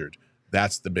getting injured?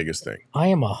 That's the biggest thing. I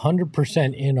am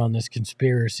 100% in on this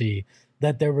conspiracy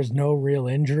that there was no real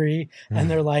injury. And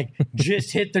they're like,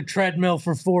 just hit the treadmill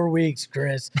for 4 weeks,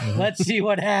 Chris. Let's see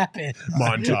what happens.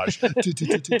 Montage.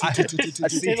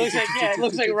 It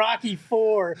looks like Rocky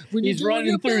IV. He's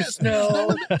running through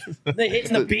snow. They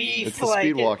hitting the beef. It's the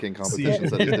speed walking competitions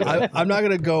that he's doing. I'm not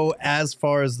going to go as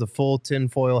far as the full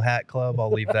tinfoil hat club.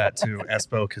 I'll leave that to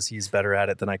Espo because he's better at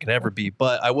it than I could ever be.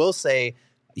 But I will say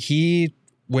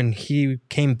when he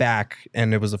came back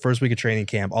and it was the first week of training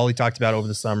camp, all he talked about over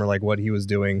the summer, like what he was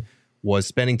doing, was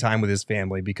spending time with his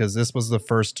family, because this was the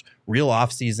first real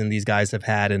off season these guys have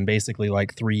had in basically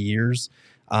like 3 years.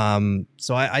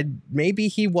 So I maybe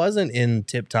he wasn't in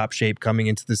tip-top shape coming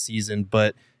into the season,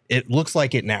 but it looks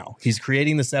like it now. He's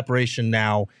creating the separation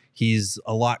now. He's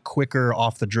a lot quicker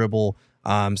off the dribble.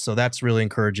 So that's really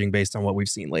encouraging based on what we've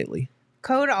seen lately.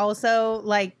 Code also,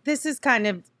 like, this is kind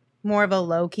of more of a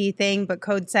low-key thing, but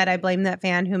Code said, I blame that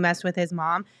fan who messed with his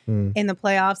mom in the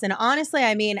playoffs. And honestly,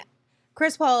 I mean,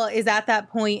 Chris Paul is at that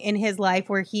point in his life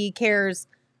where he cares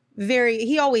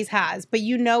he always has, but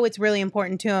you know it's really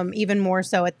important to him, even more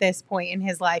so at this point in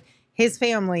his life, his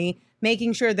family,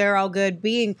 making sure they're all good,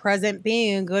 being present,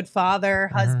 being a good father,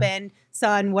 husband,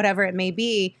 son, whatever it may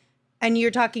be. And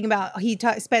you're talking about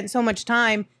spent so much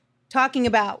time talking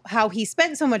about how he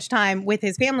spent so much time with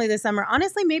his family this summer.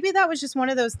 Honestly, maybe that was just one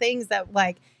of those things that,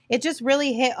 like, it just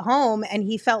really hit home, and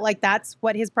he felt like that's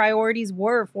what his priorities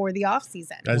were for the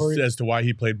offseason. As to why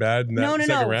he played bad in that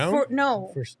second round?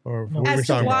 As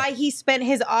to why he spent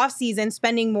his offseason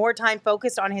spending more time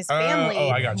focused on his family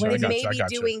than maybe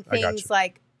doing things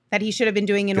like that he should have been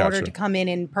doing in order to come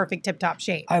in perfect tip-top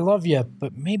shape. I love you,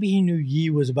 but maybe he knew Yee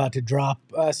was about to drop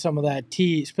some of that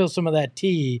tea, spill some of that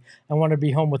tea, and wanted to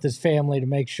be home with his family to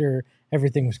make sure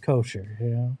everything was kosher, you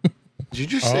know? Did you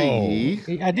just say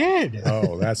Yee? I did.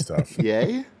 Oh, that's tough.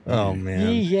 Yay? Oh, man.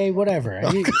 Yee, yay, whatever.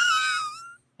 I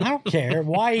don't care.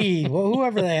 Why Yee? Well,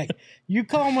 whoever that. You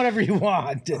call him whatever you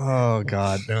want. Oh,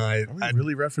 God. No, Are we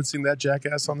really referencing that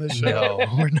jackass on this show? No,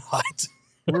 we're not.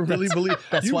 We're really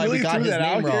That's you why really we got threw his that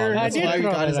name out wrong. here? That's why we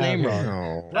got his name wrong.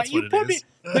 No. That's you what put it is.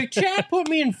 The chat put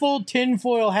me in full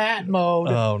tinfoil hat mode.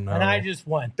 Oh, no. And I just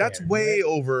went That's there. way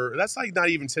over. That's like not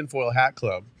even tinfoil hat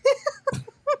club.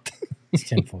 It's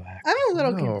tinfoil hat. I'm a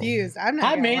little confused. I'm not. I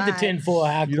gonna made lie. the tinfoil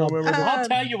hat You don't club. remember I'll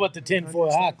tell you what the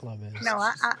tinfoil hat club is. No,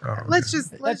 let's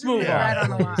just move get on, right on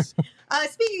the line. please.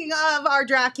 Speaking of our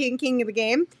DraftKings King of the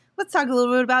Game, let's talk a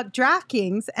little bit about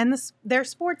DraftKings and their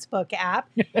sportsbook app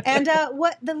and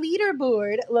what the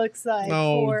leaderboard looks like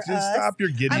No, for just us. stop your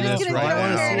I'm giddiness just gonna right go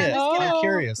here now. and I'm just gonna I'm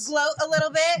curious. gloat a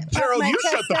little bit. puff Gerald, my you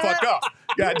shut chest the fuck out. up.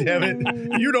 God damn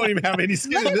it. You don't even have any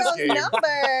skin Look in at this those game.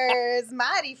 numbers,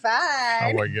 mighty fine.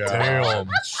 Oh my god. Damn.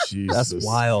 Jesus. That's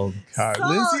wild. God. Salt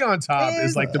Lindsay on top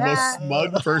is like the most bad.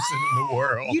 smug person in the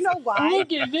world. You know why?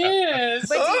 Look at this.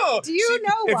 But do you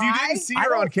know if why? you didn't see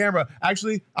her on camera,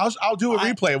 actually, I'll do a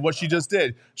replay of what she just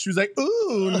did. She was like,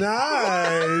 "Ooh,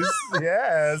 nice,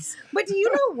 yes." But do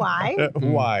you know why?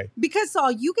 Why? Because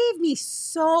Saul, you gave me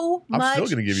so much. I'm still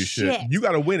gonna give you shit. You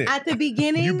got to win it. At the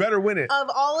beginning, You better win it. Of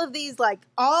all of these, like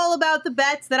all about the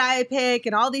bets that I pick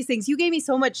and all these things, you gave me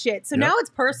so much shit. So Yep. now it's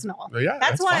personal. Yeah,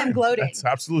 that's why fine. I'm gloating. That's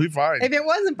absolutely fine. If it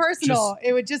wasn't personal,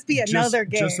 it would just be another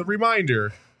game. Just a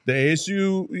reminder. The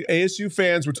ASU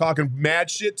fans were talking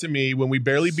mad shit to me when we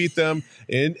barely beat them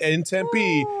in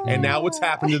Tempe, and now what's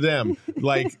happened to them?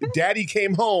 Like, Daddy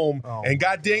came home, and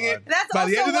God dang it, That's by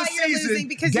the also end of the why you're losing, season,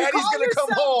 because you Daddy's call gonna come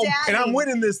yourself home, Daddy. and I'm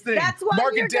winning this thing. That's why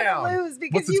Mark you're it down. gonna lose,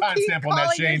 because What's the you keep timestamp on that,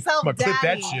 calling Shane? yourself I'm gonna clip that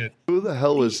Daddy. shit. Who the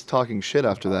hell was talking shit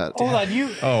after that? Hold on,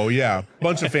 you. Oh yeah,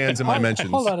 bunch of fans in my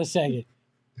mentions. Hold on a second.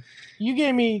 You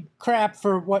gave me crap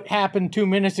for what happened 2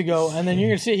 minutes ago, and then you're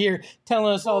gonna sit here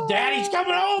telling us, "Oh, Daddy's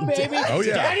coming home, baby! Oh,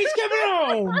 yeah. Daddy's coming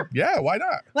home." Yeah, why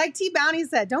not? Like T Bounty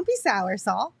said, don't be sour,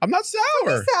 Saul. I'm not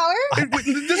sour. Sour.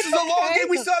 This is a long game.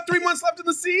 We still have 3 months left in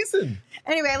the season.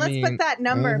 Anyway, let's put that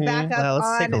number back up Well,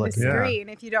 let's take on a the look. screen,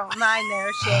 if you don't mind there,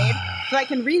 Shane. So I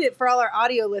can read it for all our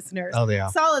audio listeners. Oh, yeah.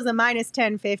 Saul is a minus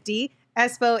 1050.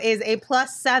 Espo is a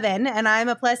plus 7, and I'm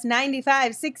a plus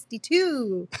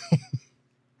 9562.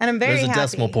 And I'm very There's a happy.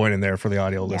 decimal point in there for the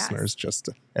audio Yes. listeners, just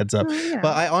a heads up. Well, you know.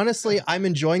 But I'm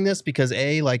enjoying this because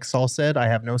A, like Saul said, I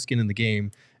have no skin in the game.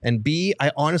 And B,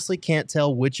 I honestly can't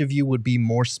tell which of you would be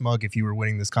more smug if you were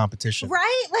winning this competition.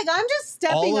 Right? Like, I'm just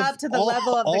stepping up to the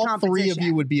level of the all competition. three of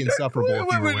you would be insufferable if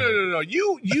you were winning. No.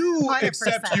 You 100%.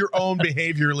 accept your own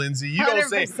behavior, Lindsay. You don't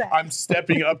say 100%. I'm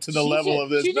stepping up to the level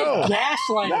of this. She No, just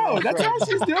gaslighting no, us that's right all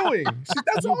she's doing.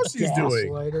 That's all she's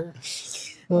doing. Gaslighter.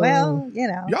 Well, you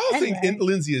know. Y'all anyway. think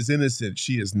Lindsay is innocent?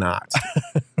 She is not.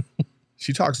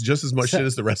 She talks just as much shit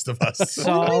as the rest of us.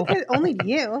 So Only to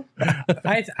you.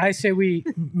 I say we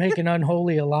make an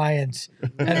unholy alliance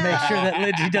and make sure that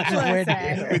Lindsay doesn't win.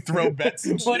 Listen. We throw bets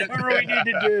and shit. Whatever we need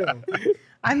to do.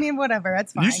 I mean, whatever.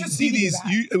 That's fine. You should see can do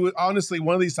these. that. Honestly,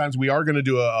 one of these times we are going to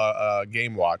do a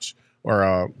game watch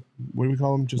or what do we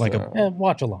call them? Just Like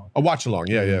Watch along. a watch along.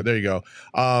 Yeah. There you go.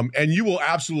 And you will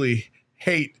absolutely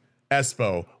hate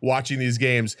Espo watching these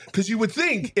games because you would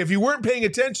think if you weren't paying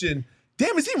attention,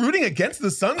 damn, is he rooting against the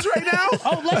Suns right now?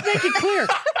 Oh, let's make it clear.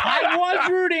 I was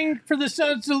rooting for the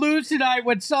Suns to lose tonight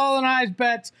when Saul and I's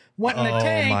bets went in the Oh,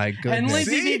 tank, my and goodness.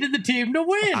 Lindsay See? needed the team to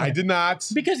win. I did not.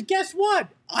 Because guess what?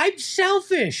 I'm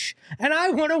selfish, and I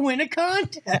want to win a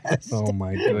contest. Oh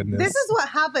my goodness. This is what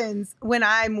happens when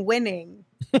I'm winning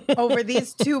over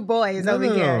these two boys over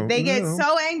here. They get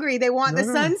so angry. They want the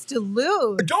Suns to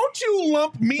lose. Don't you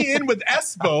lump me in with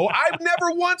Espo. I've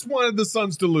never once wanted the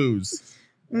Suns to lose.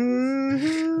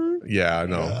 Mm-hmm. Yeah, I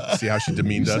know. See how she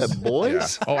demeaned You us? said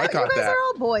boys? Yeah. Oh, I got You guys that. are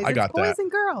all boys. I got it's boys that.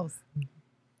 and girls.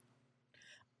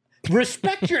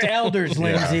 Respect your elders,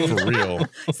 Lindsay. Yeah, for real.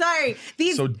 Sorry,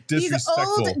 these So these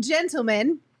disrespectful. old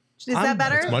gentlemen. Is that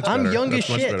better? That's much I'm better. young That's as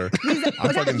much shit. better. These,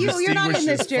 I'm fucking you're not in this,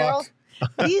 distinguished as Gerald.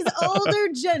 fuck. These older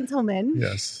gentlemen.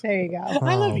 Yes. There you go.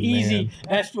 I love Oh, easy.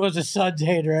 Espo was a Suns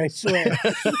hater, I swear.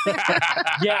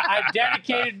 Yeah, I've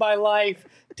dedicated my life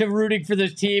to rooting for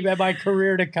this team and my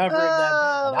career to covering them.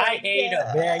 Oh, And I hate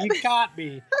them, man. You caught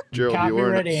me. Gerald, Caught you me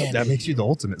weren't, red-handed. That makes you the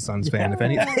ultimate Suns fan, if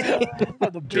anything.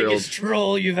 The biggest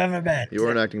troll you've ever met. you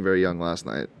weren't acting very young last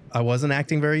night. I wasn't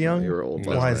acting very young. You were old.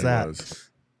 No, last Why night. is that? was.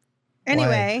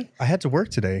 Anyway, Why? I had to work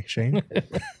today, Shane.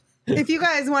 if you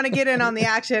guys want to get in on the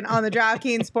action on the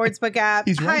DraftKings Sportsbook app,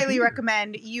 He's right highly here.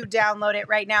 recommend you download it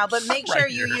right now. But make Right sure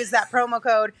you here. use that promo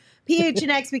code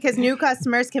PHNX because new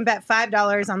customers can bet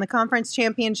 $5 on the conference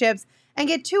championships and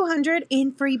get $200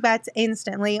 in free bets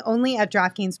instantly only at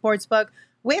DraftKings Sportsbook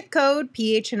with code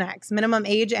PHNX. Minimum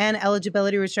age and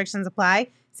eligibility restrictions apply.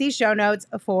 See show notes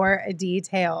for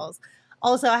details.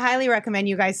 Also, I highly recommend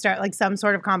you guys start like some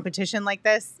sort of competition like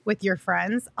this with your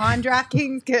friends on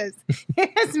DraftKings because it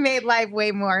has made life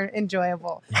way more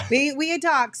enjoyable. We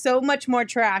talk so much more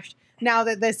trash now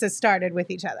that this has started with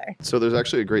each other. So there's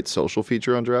actually a great social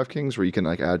feature on DraftKings where you can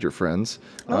like add your friends,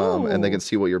 and they can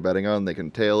see what you're betting on. They can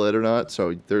tail it or not.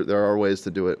 So there are ways to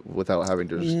do it without having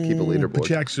to just keep a But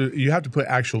leaderboard. you have to put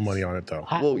actual money on it, though.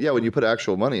 Well, yeah, when you put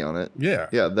actual money on it, Yeah.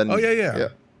 then Oh, yeah.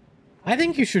 I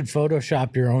think you should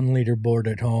Photoshop your own leaderboard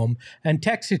at home and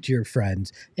text it to your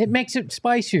friends. It makes it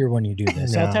spicier when you do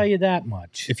this. I'll Yeah. tell you that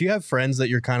much. If you have friends that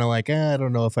you're kind of like, I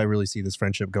don't know if I really see this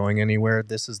friendship going anywhere,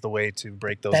 this is the way to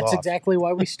break those That's off. exactly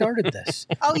why we started this.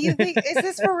 Oh, you think, is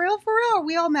this for real? For real? Are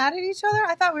we all mad at each other?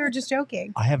 I thought we were just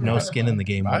joking. I have no skin in the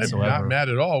game I'm whatsoever. not mad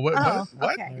at all. What? Oh,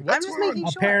 What? okay. What's I'm just wrong? making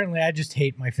sure. Apparently, I just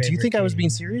hate my favorite. Do you think I was team. being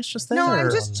serious just then? No, I'm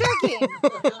or- just checking.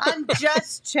 I'm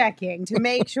just checking to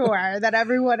make sure that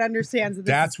everyone understands that this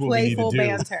That's is what we need to playful do.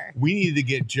 banter. We need to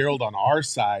get Gerald on our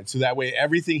side so that way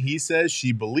everything he says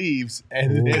she believes,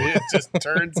 and then it just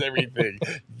turns everything.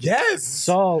 Yes.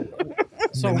 So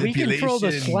we control the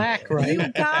Manipulation. slack, right?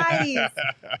 You guys,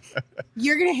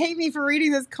 you're gonna hate me for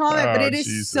reading this comment, but Oh, it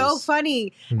is so Jesus.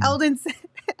 funny. Eldon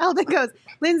goes,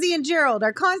 Lindsay and Gerald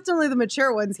are constantly the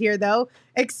mature ones here, though.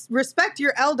 Respect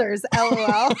your elders,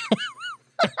 LOL.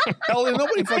 Ellie,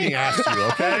 nobody fucking asked you,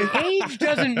 okay? Age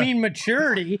doesn't mean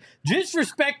maturity. Just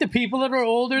respect the people that are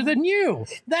older than you.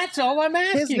 That's all I'm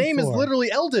asking. His name is for.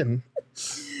 literally Eldon.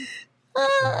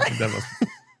 That was-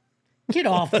 Get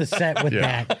off the set with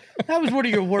Yeah. that. That was one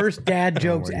of your worst dad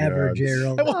jokes my ever, God.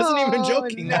 Gerald. I wasn't even Oh,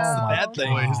 joking. That's the no. bad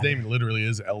thing. Boy, his name literally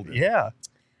is Eldon. Yeah.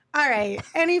 All right.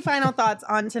 Any final thoughts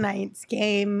on tonight's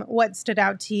game? What stood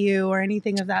out to you or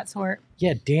anything of that sort?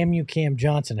 Yeah, damn you, Cam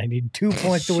Johnson. I need 2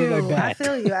 points to win my Shoot, I bet.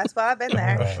 feel you, Espo. I've been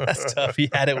there. That's tough. He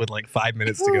had it with like 5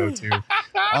 minutes to go too.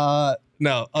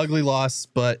 No, ugly loss,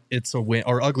 but it's a win,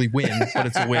 or ugly win, but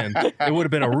it's a win. It would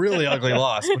have been a really ugly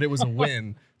loss, but it was a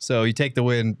win. So you take the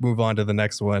win, move on to the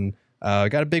next one.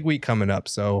 Got a big week coming up,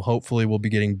 so hopefully we'll be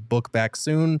getting Book back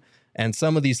soon, and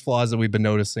some of these flaws that we've been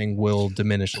noticing will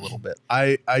diminish a little bit.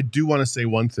 I do want to say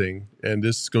one thing, and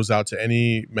this goes out to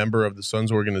any member of the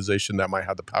Suns organization that might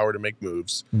have the power to make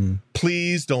moves.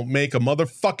 Please don't make a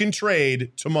motherfucking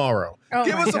trade tomorrow. Oh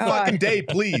Give my us a God. fucking day,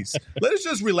 please. Let us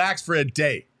just relax for a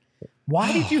day.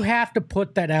 Why did you have to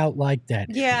put that out like that?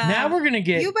 Yeah. Now we're going to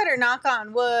get. You better knock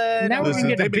on wood. Now we're Listen,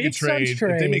 gonna if get they a make a big Suns trade, if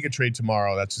they trade. make a trade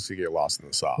tomorrow, that's just gonna get lost in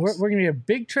the sauce. We're going to get a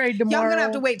big trade tomorrow. Y'all gonna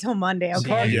have to wait till Monday,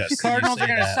 okay? Yes. Cardinals You are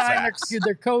going to say sign that.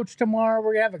 their coach tomorrow.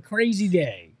 We're going to have a crazy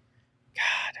day.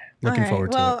 Looking All right.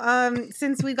 forward to well, it.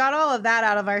 since we got all of that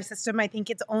out of our system, I think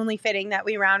it's only fitting that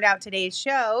we round out today's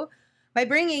show by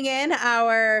bringing in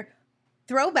our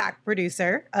throwback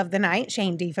producer of the night,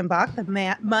 Shane Diefenbach,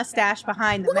 the mustache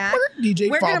behind the Mac. DJ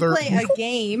We're going to Father. play a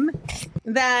game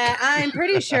that I'm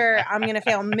pretty sure I'm going to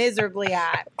fail miserably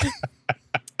at.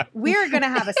 We're going to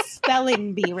have a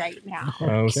spelling bee right now.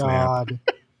 Oh, snap.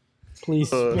 Please.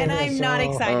 spare And I'm us not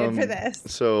all. excited for this.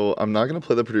 So I'm not going to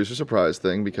play the producer surprise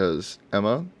thing because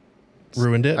Emma,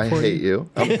 ruined it I for hate you.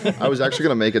 I was actually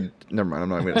going to make it. Never mind. I'm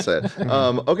not even going to say it.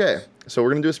 Okay. So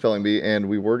we're going to do a spelling bee, and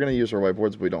we were going to use our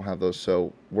whiteboards, but we don't have those.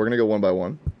 So we're going to go one by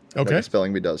one. Okay. Like a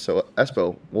spelling bee does. So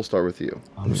Espo, we'll start with you.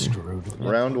 I'm screwed.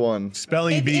 Round one.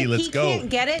 Spelling bee. If Let's he go. can't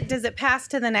get it, does it pass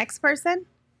to the next person?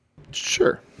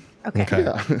 Sure. Okay. Okay.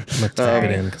 Yeah. I'm gonna tag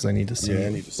it in because I need to see. Yeah, I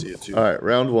it. need to see it too. All right.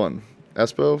 Round one.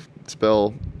 Espo,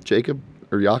 spell Jacob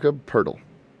Pertl.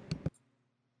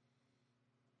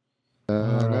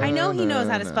 I know he knows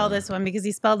how to spell this one because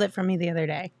he spelled it for me the other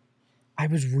day. I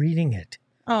was reading it.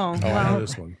 Oh, Oh, I know well.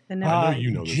 this one. Then I never know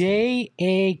you know this.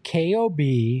 Jakob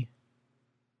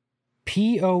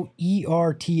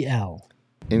Poertl.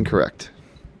 Incorrect.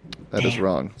 That is Damn.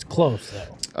 wrong. It's close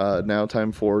though. Now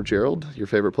time for Gerald, your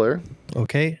favorite player.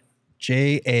 Okay.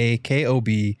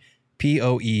 JAKOBPOELTL.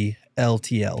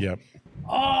 Yep,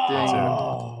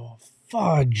 Oh,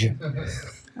 fudge. All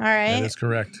right. that is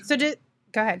correct. So just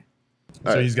go ahead.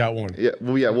 So right. he's got one. Yeah.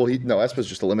 Well, Espo's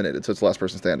just eliminated, so it's the last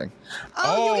person standing.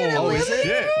 Oh, you get eliminated?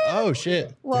 shit! Oh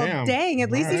shit. Well, Damn. dang.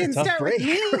 At least you didn't Tough start break. with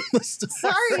me.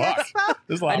 Sorry, Fuck. Expo.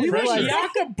 There's a lot of You put pressure.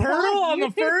 Jakob Pertl on the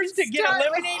first to get Start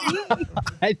with eliminated. me.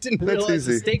 I didn't That's realize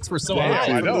the easy. stakes were so Damn, high. I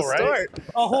from know, the right? start.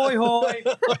 Ahoy, hoy.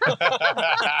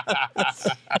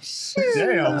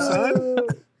 Damn, son.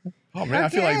 Oh man, I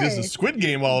feel like this Okay. is Squid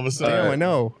Game all of a sudden. Damn, I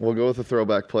know. We'll go with the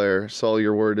throwback player. Saul,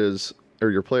 your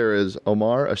player is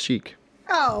Omar Ashik.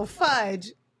 Oh,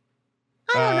 fudge.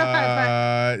 I don't know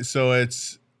how to So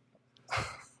it's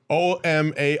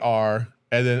OMAR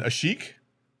and then Ashik,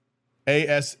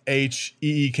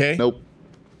 ASHEEK. Nope.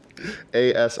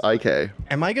 ASIK.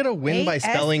 Am I gonna win by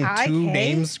spelling ASIK? two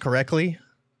names correctly?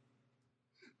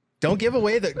 Don't give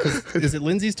away that. Is it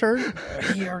Lindsay's turn?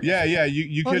 Yeah.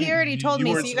 You Well, can. he already told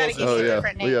me, were so you gotta supposed give to- me a Oh yeah.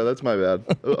 different Well, name. yeah, that's my bad.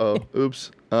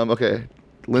 Oops. Okay.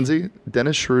 Lindsay,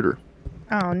 Dennis Schroeder.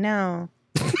 Oh, no.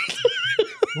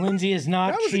 Lindsay is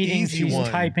not That was an cheating. easy She's one.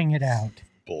 typing it out.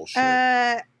 Bullshit.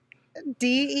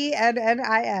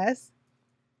 DENNIS.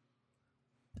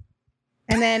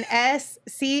 And then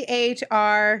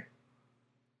SCHR.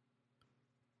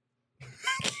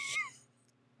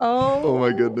 Oh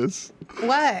my goodness.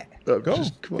 What? Go. Come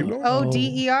Keep on. going.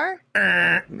 ODER?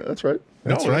 That's right.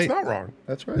 No, That's right. that's not wrong.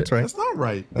 That's right. That's right. That's not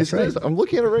right. That's right. I'm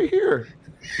looking at it right here.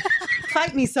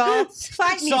 Fight me, Saul.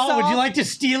 Fight me, Saul, would you like to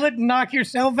steal it and knock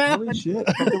yourself out? Holy shit!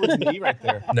 I thought there was an E right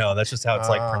there. No, that's just how it's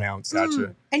like Ah. pronounced.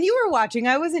 Gotcha. And you were watching.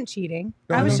 I wasn't cheating.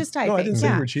 No, I was no. just No, I typing. didn't say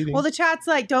you yeah. were cheating. Well, the chat's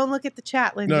like, don't look at the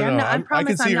chat, Lindsay. No, I'm not, I I promise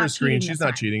can see I'm her not screen. cheating She's this not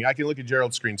time. cheating. I can look at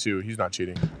Gerald's screen too. He's not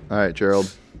cheating. All right,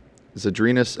 Gerald.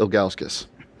 Zadrinas Ilgauskas.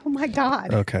 Oh my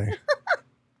God. Okay.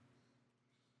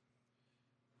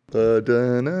 Okay.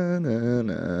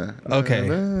 Okay.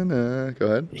 Go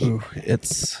ahead. Ooh,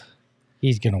 it's.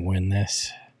 He's going to win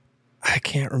this. I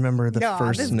can't remember the No,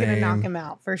 first this is name. going to knock him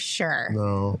out for sure.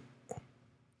 No.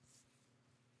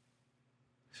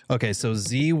 Okay, so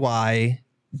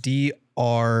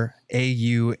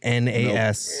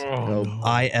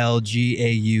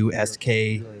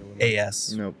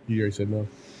ZYDRAUNASILGAUSKAS. Nope. You already said no.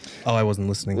 Oh, I wasn't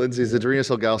listening. Lindsay,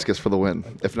 Zadrinas Ilgauskas for the win.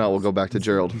 If not, we'll go back to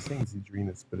Gerald. He's saying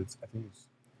Zadrinas, but I think it's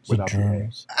without the A.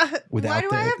 Zadrinas. Without Why do I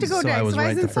the- have to go so next? I was Why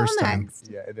right is the it Saul first time. next?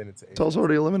 Yeah, and then it's A. Saul's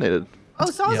already eliminated. Oh,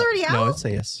 Saul's Yeah. already out? No, it's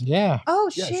AS. Yeah. Oh,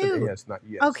 Yeah, I said shoot. AS, not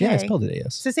ES. Okay. Yeah, I spelled it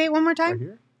AS. So say it one more Right time.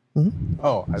 here? Mhm.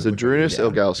 Oh, I was Zadrinas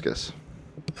looking- Ilgauskas.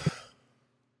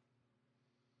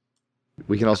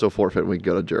 We can also forfeit. We can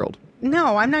go to Gerald.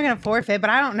 No, I'm not going to forfeit, but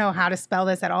I don't know how to spell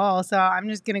this at all. So I'm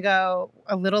just going to go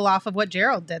a little off of what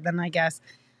Gerald did then, I guess.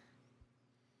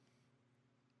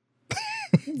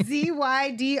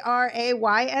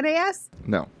 ZYDRAYNAS?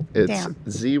 No, it's Damn.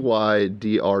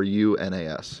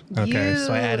 ZYDRUNAS. Okay,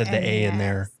 so I added the A in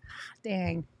there.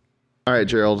 Dang. All right,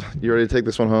 Gerald, you ready to take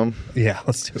this one home? Yeah,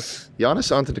 let's do it.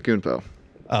 Giannis Antetokounmpo.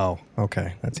 Oh,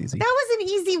 okay. That's easy. That was an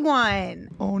easy one.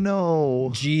 Oh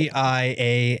no.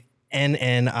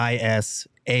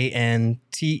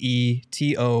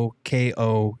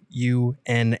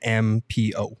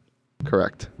 GIANNISANTETOKOUNMPO.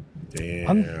 Correct.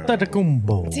 Damn.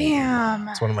 Antetokounmpo. Damn.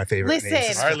 It's one of my favorite names.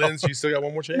 Listen. All right, Linz, you still got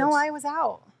one more chance. No, I was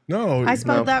out. No, I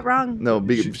spelled No. that wrong. No,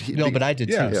 No, but I did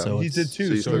yeah, too. So he it's- did so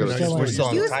too. you still gotta- now we're still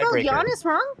on You the spelled tiebreaker. Giannis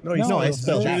wrong? No, he's No, not. I I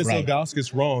spelled spelled that right.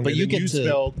 Ilgauskas wrong. But and you then get to-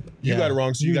 spelled. You yeah. got it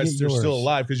wrong, so You you guys get are still yours.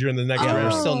 alive because you're in the next Yeah, we're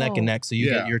round. still neck and neck, so you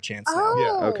Yeah. get your chance now.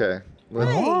 Oh. Okay.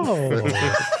 Oh.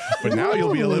 But now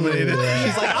you'll be eliminated.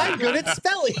 She's like, I'm good at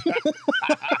spelling.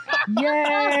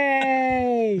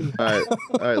 Yay! All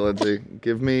right, Lindsay.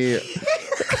 Give me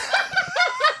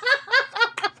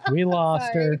We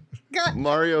lost Sorry. her. God,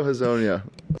 Mario Hazonia.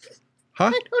 Huh? I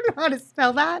don't know how to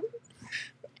spell that.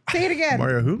 Say it again.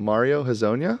 Mario who? Mario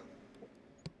Hazonia?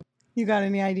 You got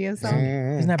any ideas? So?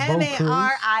 Isn't that Bo Cruz?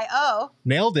 Mario.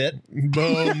 Nailed it.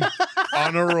 Boom.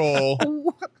 On a roll.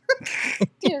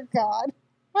 Dear God.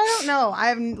 I don't know. I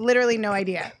have literally no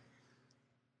idea.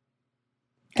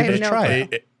 Give I it have a no try.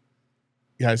 clue.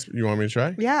 Guys, you want me to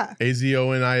try? Yeah.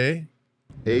 AZONIA?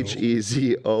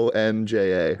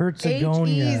 HEZONJA.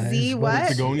 Herzegovina. HEZ is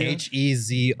what? it's-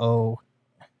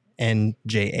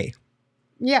 HEZONJA.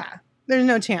 Yeah. There's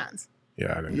no chance.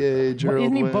 Yeah, I don't know. Yay,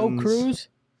 Gerald Isn't he Bo wins. Cruz?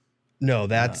 No,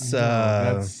 that's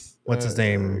what's his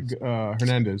name?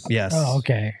 Hernandez. Yes. Oh,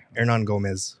 okay. Hernan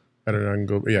Gomez.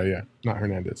 Yeah, not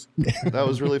Hernandez. That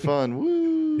was really fun.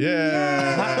 Woo!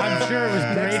 Yeah. I'm sure it was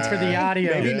great for the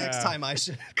audio. Maybe Yeah. next time I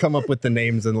should come up with the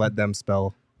names and let them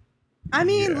spell. I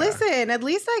mean, Yeah. listen, at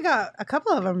least I got a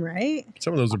couple of them right.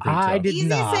 Some of those are pretty I tough. did Easy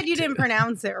not. said you didn't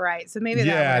pronounce it right, so maybe Yeah,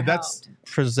 that would that's-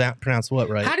 helped. Pronounce what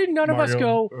right? How did none of us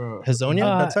Mario, go? Hazonia?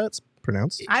 Uh, That's how it's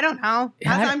pronounced. I don't know.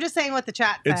 How- I'm just saying what the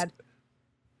chat It's- said.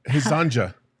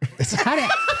 Hizanja.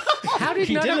 How did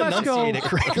He none did of us go? enunciate it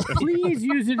correctly. Please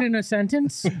use it in a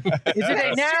sentence. Is it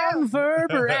a noun,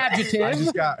 verb, or I adjective?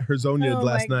 just got Herzonia Oh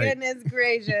last my night. goodness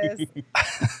gracious.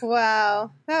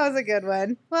 Wow. That was a good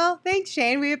one. Well, thanks,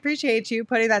 Shane. We appreciate you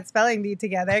putting that spelling bee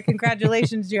together.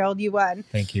 Congratulations, Gerald. You won.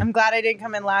 Thank you. I'm glad I didn't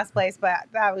come in last place, but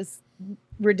that was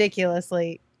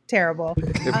ridiculously terrible.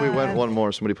 If we went one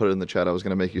more, somebody put it in the chat. I was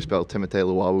going to make you spell Timotei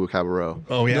Luwawu Cabarro.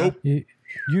 Oh yeah. Nope.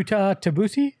 Utah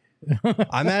Tabusi?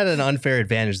 I'm at an unfair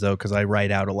advantage though because I write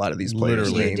out a lot of these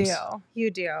players' Literally. You names, do. You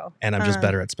do. and I'm just Um,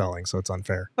 better at spelling, so it's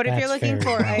unfair. But if you're That's looking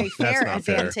fair. for a fair not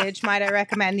fair. advantage, might I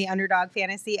recommend the Underdog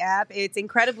Fantasy app? It's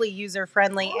incredibly user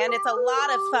friendly and it's a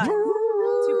lot of fun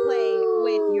to play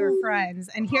with your friends.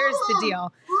 And here's the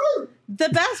deal. The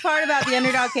best part about the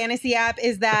Underdog Fantasy app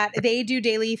is that they do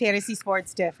daily fantasy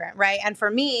sports different, right? And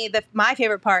for me, my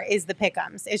favorite part is the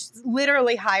pick'ems. It's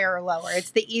literally higher or lower.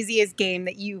 It's the easiest game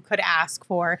that you could ask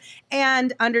for.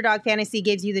 And Underdog Fantasy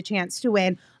gives you the chance to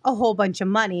win a whole bunch of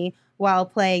money while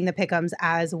playing the pick'ems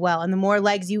as well. And the more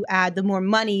legs you add, the more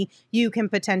money you can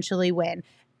potentially win.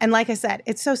 And like I said,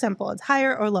 it's so simple. It's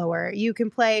higher or lower. You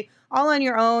can play all on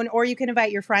your own, or you can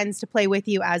invite your friends to play with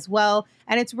you as well.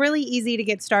 And it's really easy to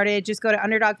get started. Just go to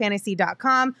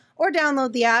underdogfantasy.com or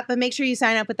download the app, but make sure you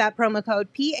sign up with that promo code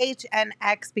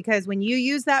PHNX, because when you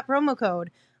use that promo code,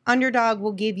 Underdog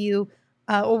will give you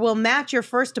or will match your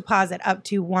first deposit up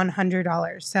to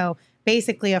 $100. So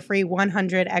basically a free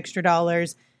 $100 extra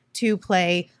dollars to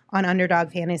play on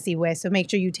Underdog Fantasy with. So make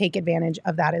sure you take advantage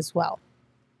of that as well.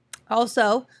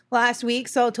 Also, last week,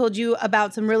 Sol told you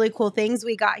about some really cool things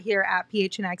we got here at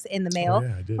PHNX in the mail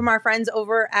yeah, I did. from our friends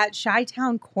over at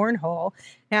Chi-Town Cornhole.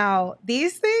 Now,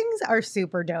 these things are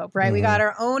super dope, right? We got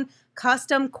our own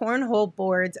custom cornhole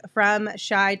boards from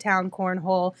Chi-Town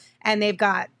Cornhole, and they've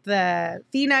got the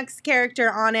Phoenix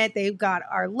character on it. They've got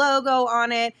our logo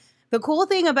on it. The cool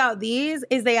thing about these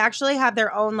is they actually have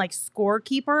their own like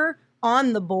scorekeeper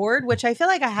on the board, which I feel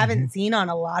like I haven't seen on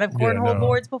a lot of cornhole no.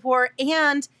 boards before.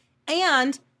 And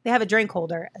they have a drink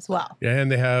holder as well. Yeah,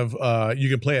 and they have you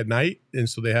can play at night, and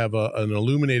so they have an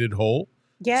illuminated hole.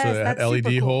 Yes, so that's LED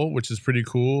super cool. hole, which is pretty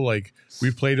cool. Like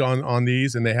we've played on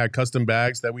these, and they had custom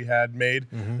bags that we had made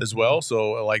as well.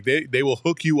 So like they will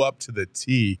hook you up to the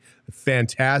T.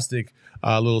 Fantastic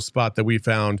little spot that we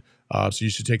found. So you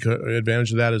should take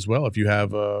advantage of that as well if you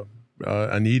have a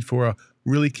need for a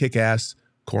really kick-ass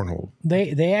cornhole.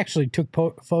 They actually took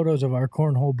photos of our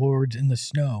cornhole boards in the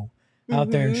snow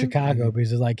out there in Chicago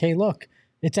because it's like, hey, look,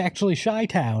 it's actually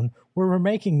Chi-Town where we're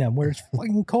making them, where it's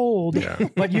fucking cold,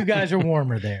 but you guys are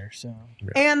warmer there. So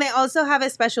And they also have a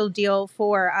special deal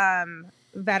for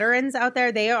veterans out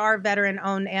there. They are veteran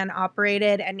owned and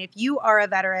operated. And if you are a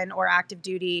veteran or active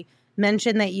duty,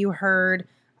 mention that you heard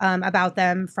about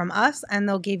them from us, and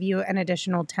they'll give you an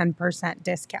additional 10%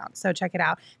 discount. So check it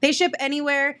out. They ship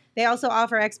anywhere. They also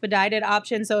offer expedited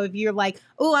options. So if you're like,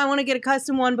 oh, I want to get a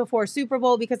custom one before Super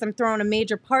Bowl because I'm throwing a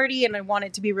major party and I want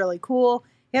it to be really cool,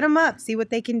 hit them up. See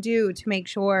what they can do to make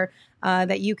sure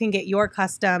that you can get your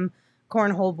custom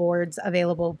cornhole boards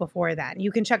available before that.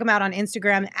 You can check them out on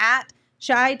Instagram at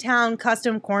Chi-Town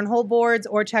Custom Cornhole Boards,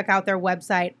 or check out their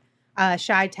website,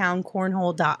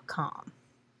 chitowncornhole.com.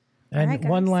 And right,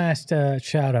 one guys. last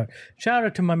shout out. Shout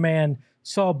out to my man,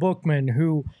 Saul Bookman,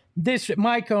 who this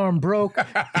mic arm broke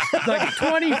like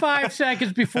 25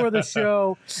 seconds before the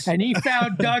show, and he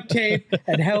found duct tape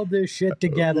and held this shit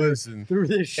together Listen, through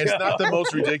this show. It's not the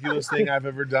most ridiculous thing I've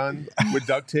ever done with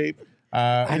duct tape.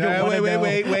 I don't wanna know. I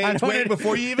Wait! don't wanna-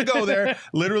 Before you even go there,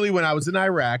 literally, when I was in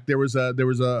Iraq, there was a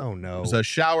Oh, no. there was a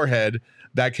shower head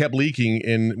that kept leaking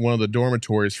in one of the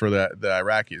dormitories for the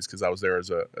Iraqis, because I was there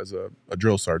as a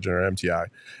drill sergeant or MTI,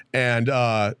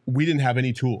 and we didn't have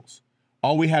any tools.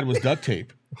 all we had was duct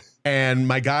tape. And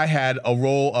my guy had a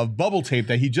roll of bubble tape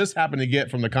that he just happened to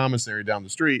get from the commissary down the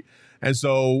street. And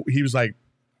so he was like,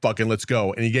 fucking let's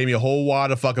go. And he gave me a whole wad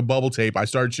of fucking bubble tape. I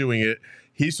started chewing it.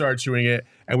 He started chewing it.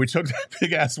 And we took that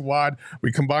big ass wad.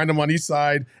 We combined them on each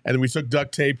side. And then we took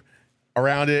duct tape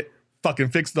around it. Fucking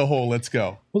fixed the hole. Let's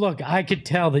go. Well, look, I could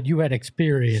tell that you had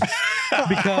experience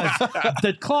because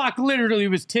the clock literally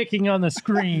was ticking on the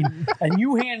screen and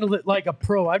you handled it like a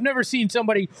pro. I've never seen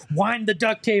somebody wind the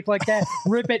duct tape like that,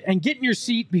 rip it, and get in your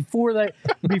seat before the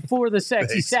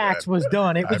sexy sax was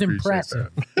done. It was impressive.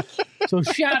 So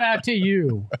shout out to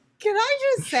you. Can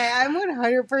I just say, I'm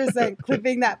 100%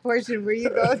 clipping that portion where you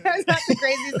go, that's not the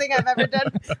craziest thing I've ever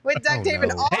done with duct tape.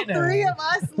 And all three of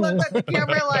us look at the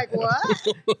camera like, what?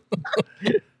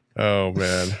 Oh,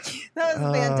 man. That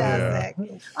was fantastic.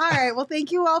 Yeah. All right. Well,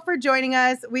 thank you all for joining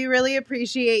us. We really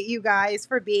appreciate you guys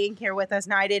for being here with us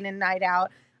night in and night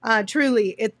out.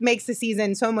 Truly, it makes the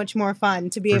season so much more fun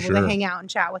to be able to hang out and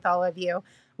chat with all of you.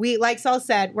 We, like Saul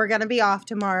said, we're going to be off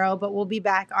tomorrow, but we'll be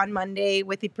back on Monday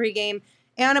with the pregame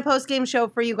and a postgame show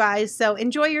for you guys. So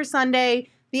enjoy your Sunday.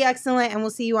 Be excellent, and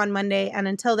we'll see you on Monday. And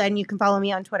until then, you can follow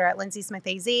me on Twitter at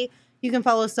LindsaySmithAZ. You can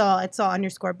follow Saul at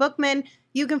Saul_Bookman.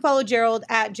 You can follow Gerald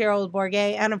at Gerald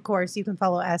Bourget. And, of course, you can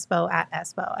follow Espo at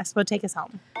Espo. Espo, take us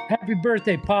home. Happy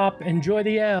birthday, Pop. Enjoy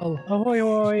the L. Ahoy,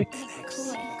 ahoy.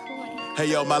 Hey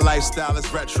yo, my lifestyle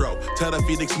is retro. Tell the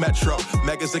Phoenix Metro.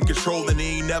 Megas in control and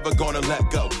he ain't never gonna let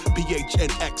go.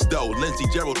 PHNX though, Lindsay,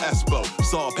 Gerald, Espo.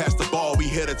 Saw past the ball, we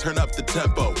here to turn up the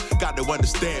tempo. Got to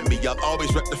understand me, I'll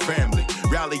always rep the family.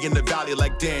 Rally in the valley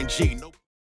like Dan G. No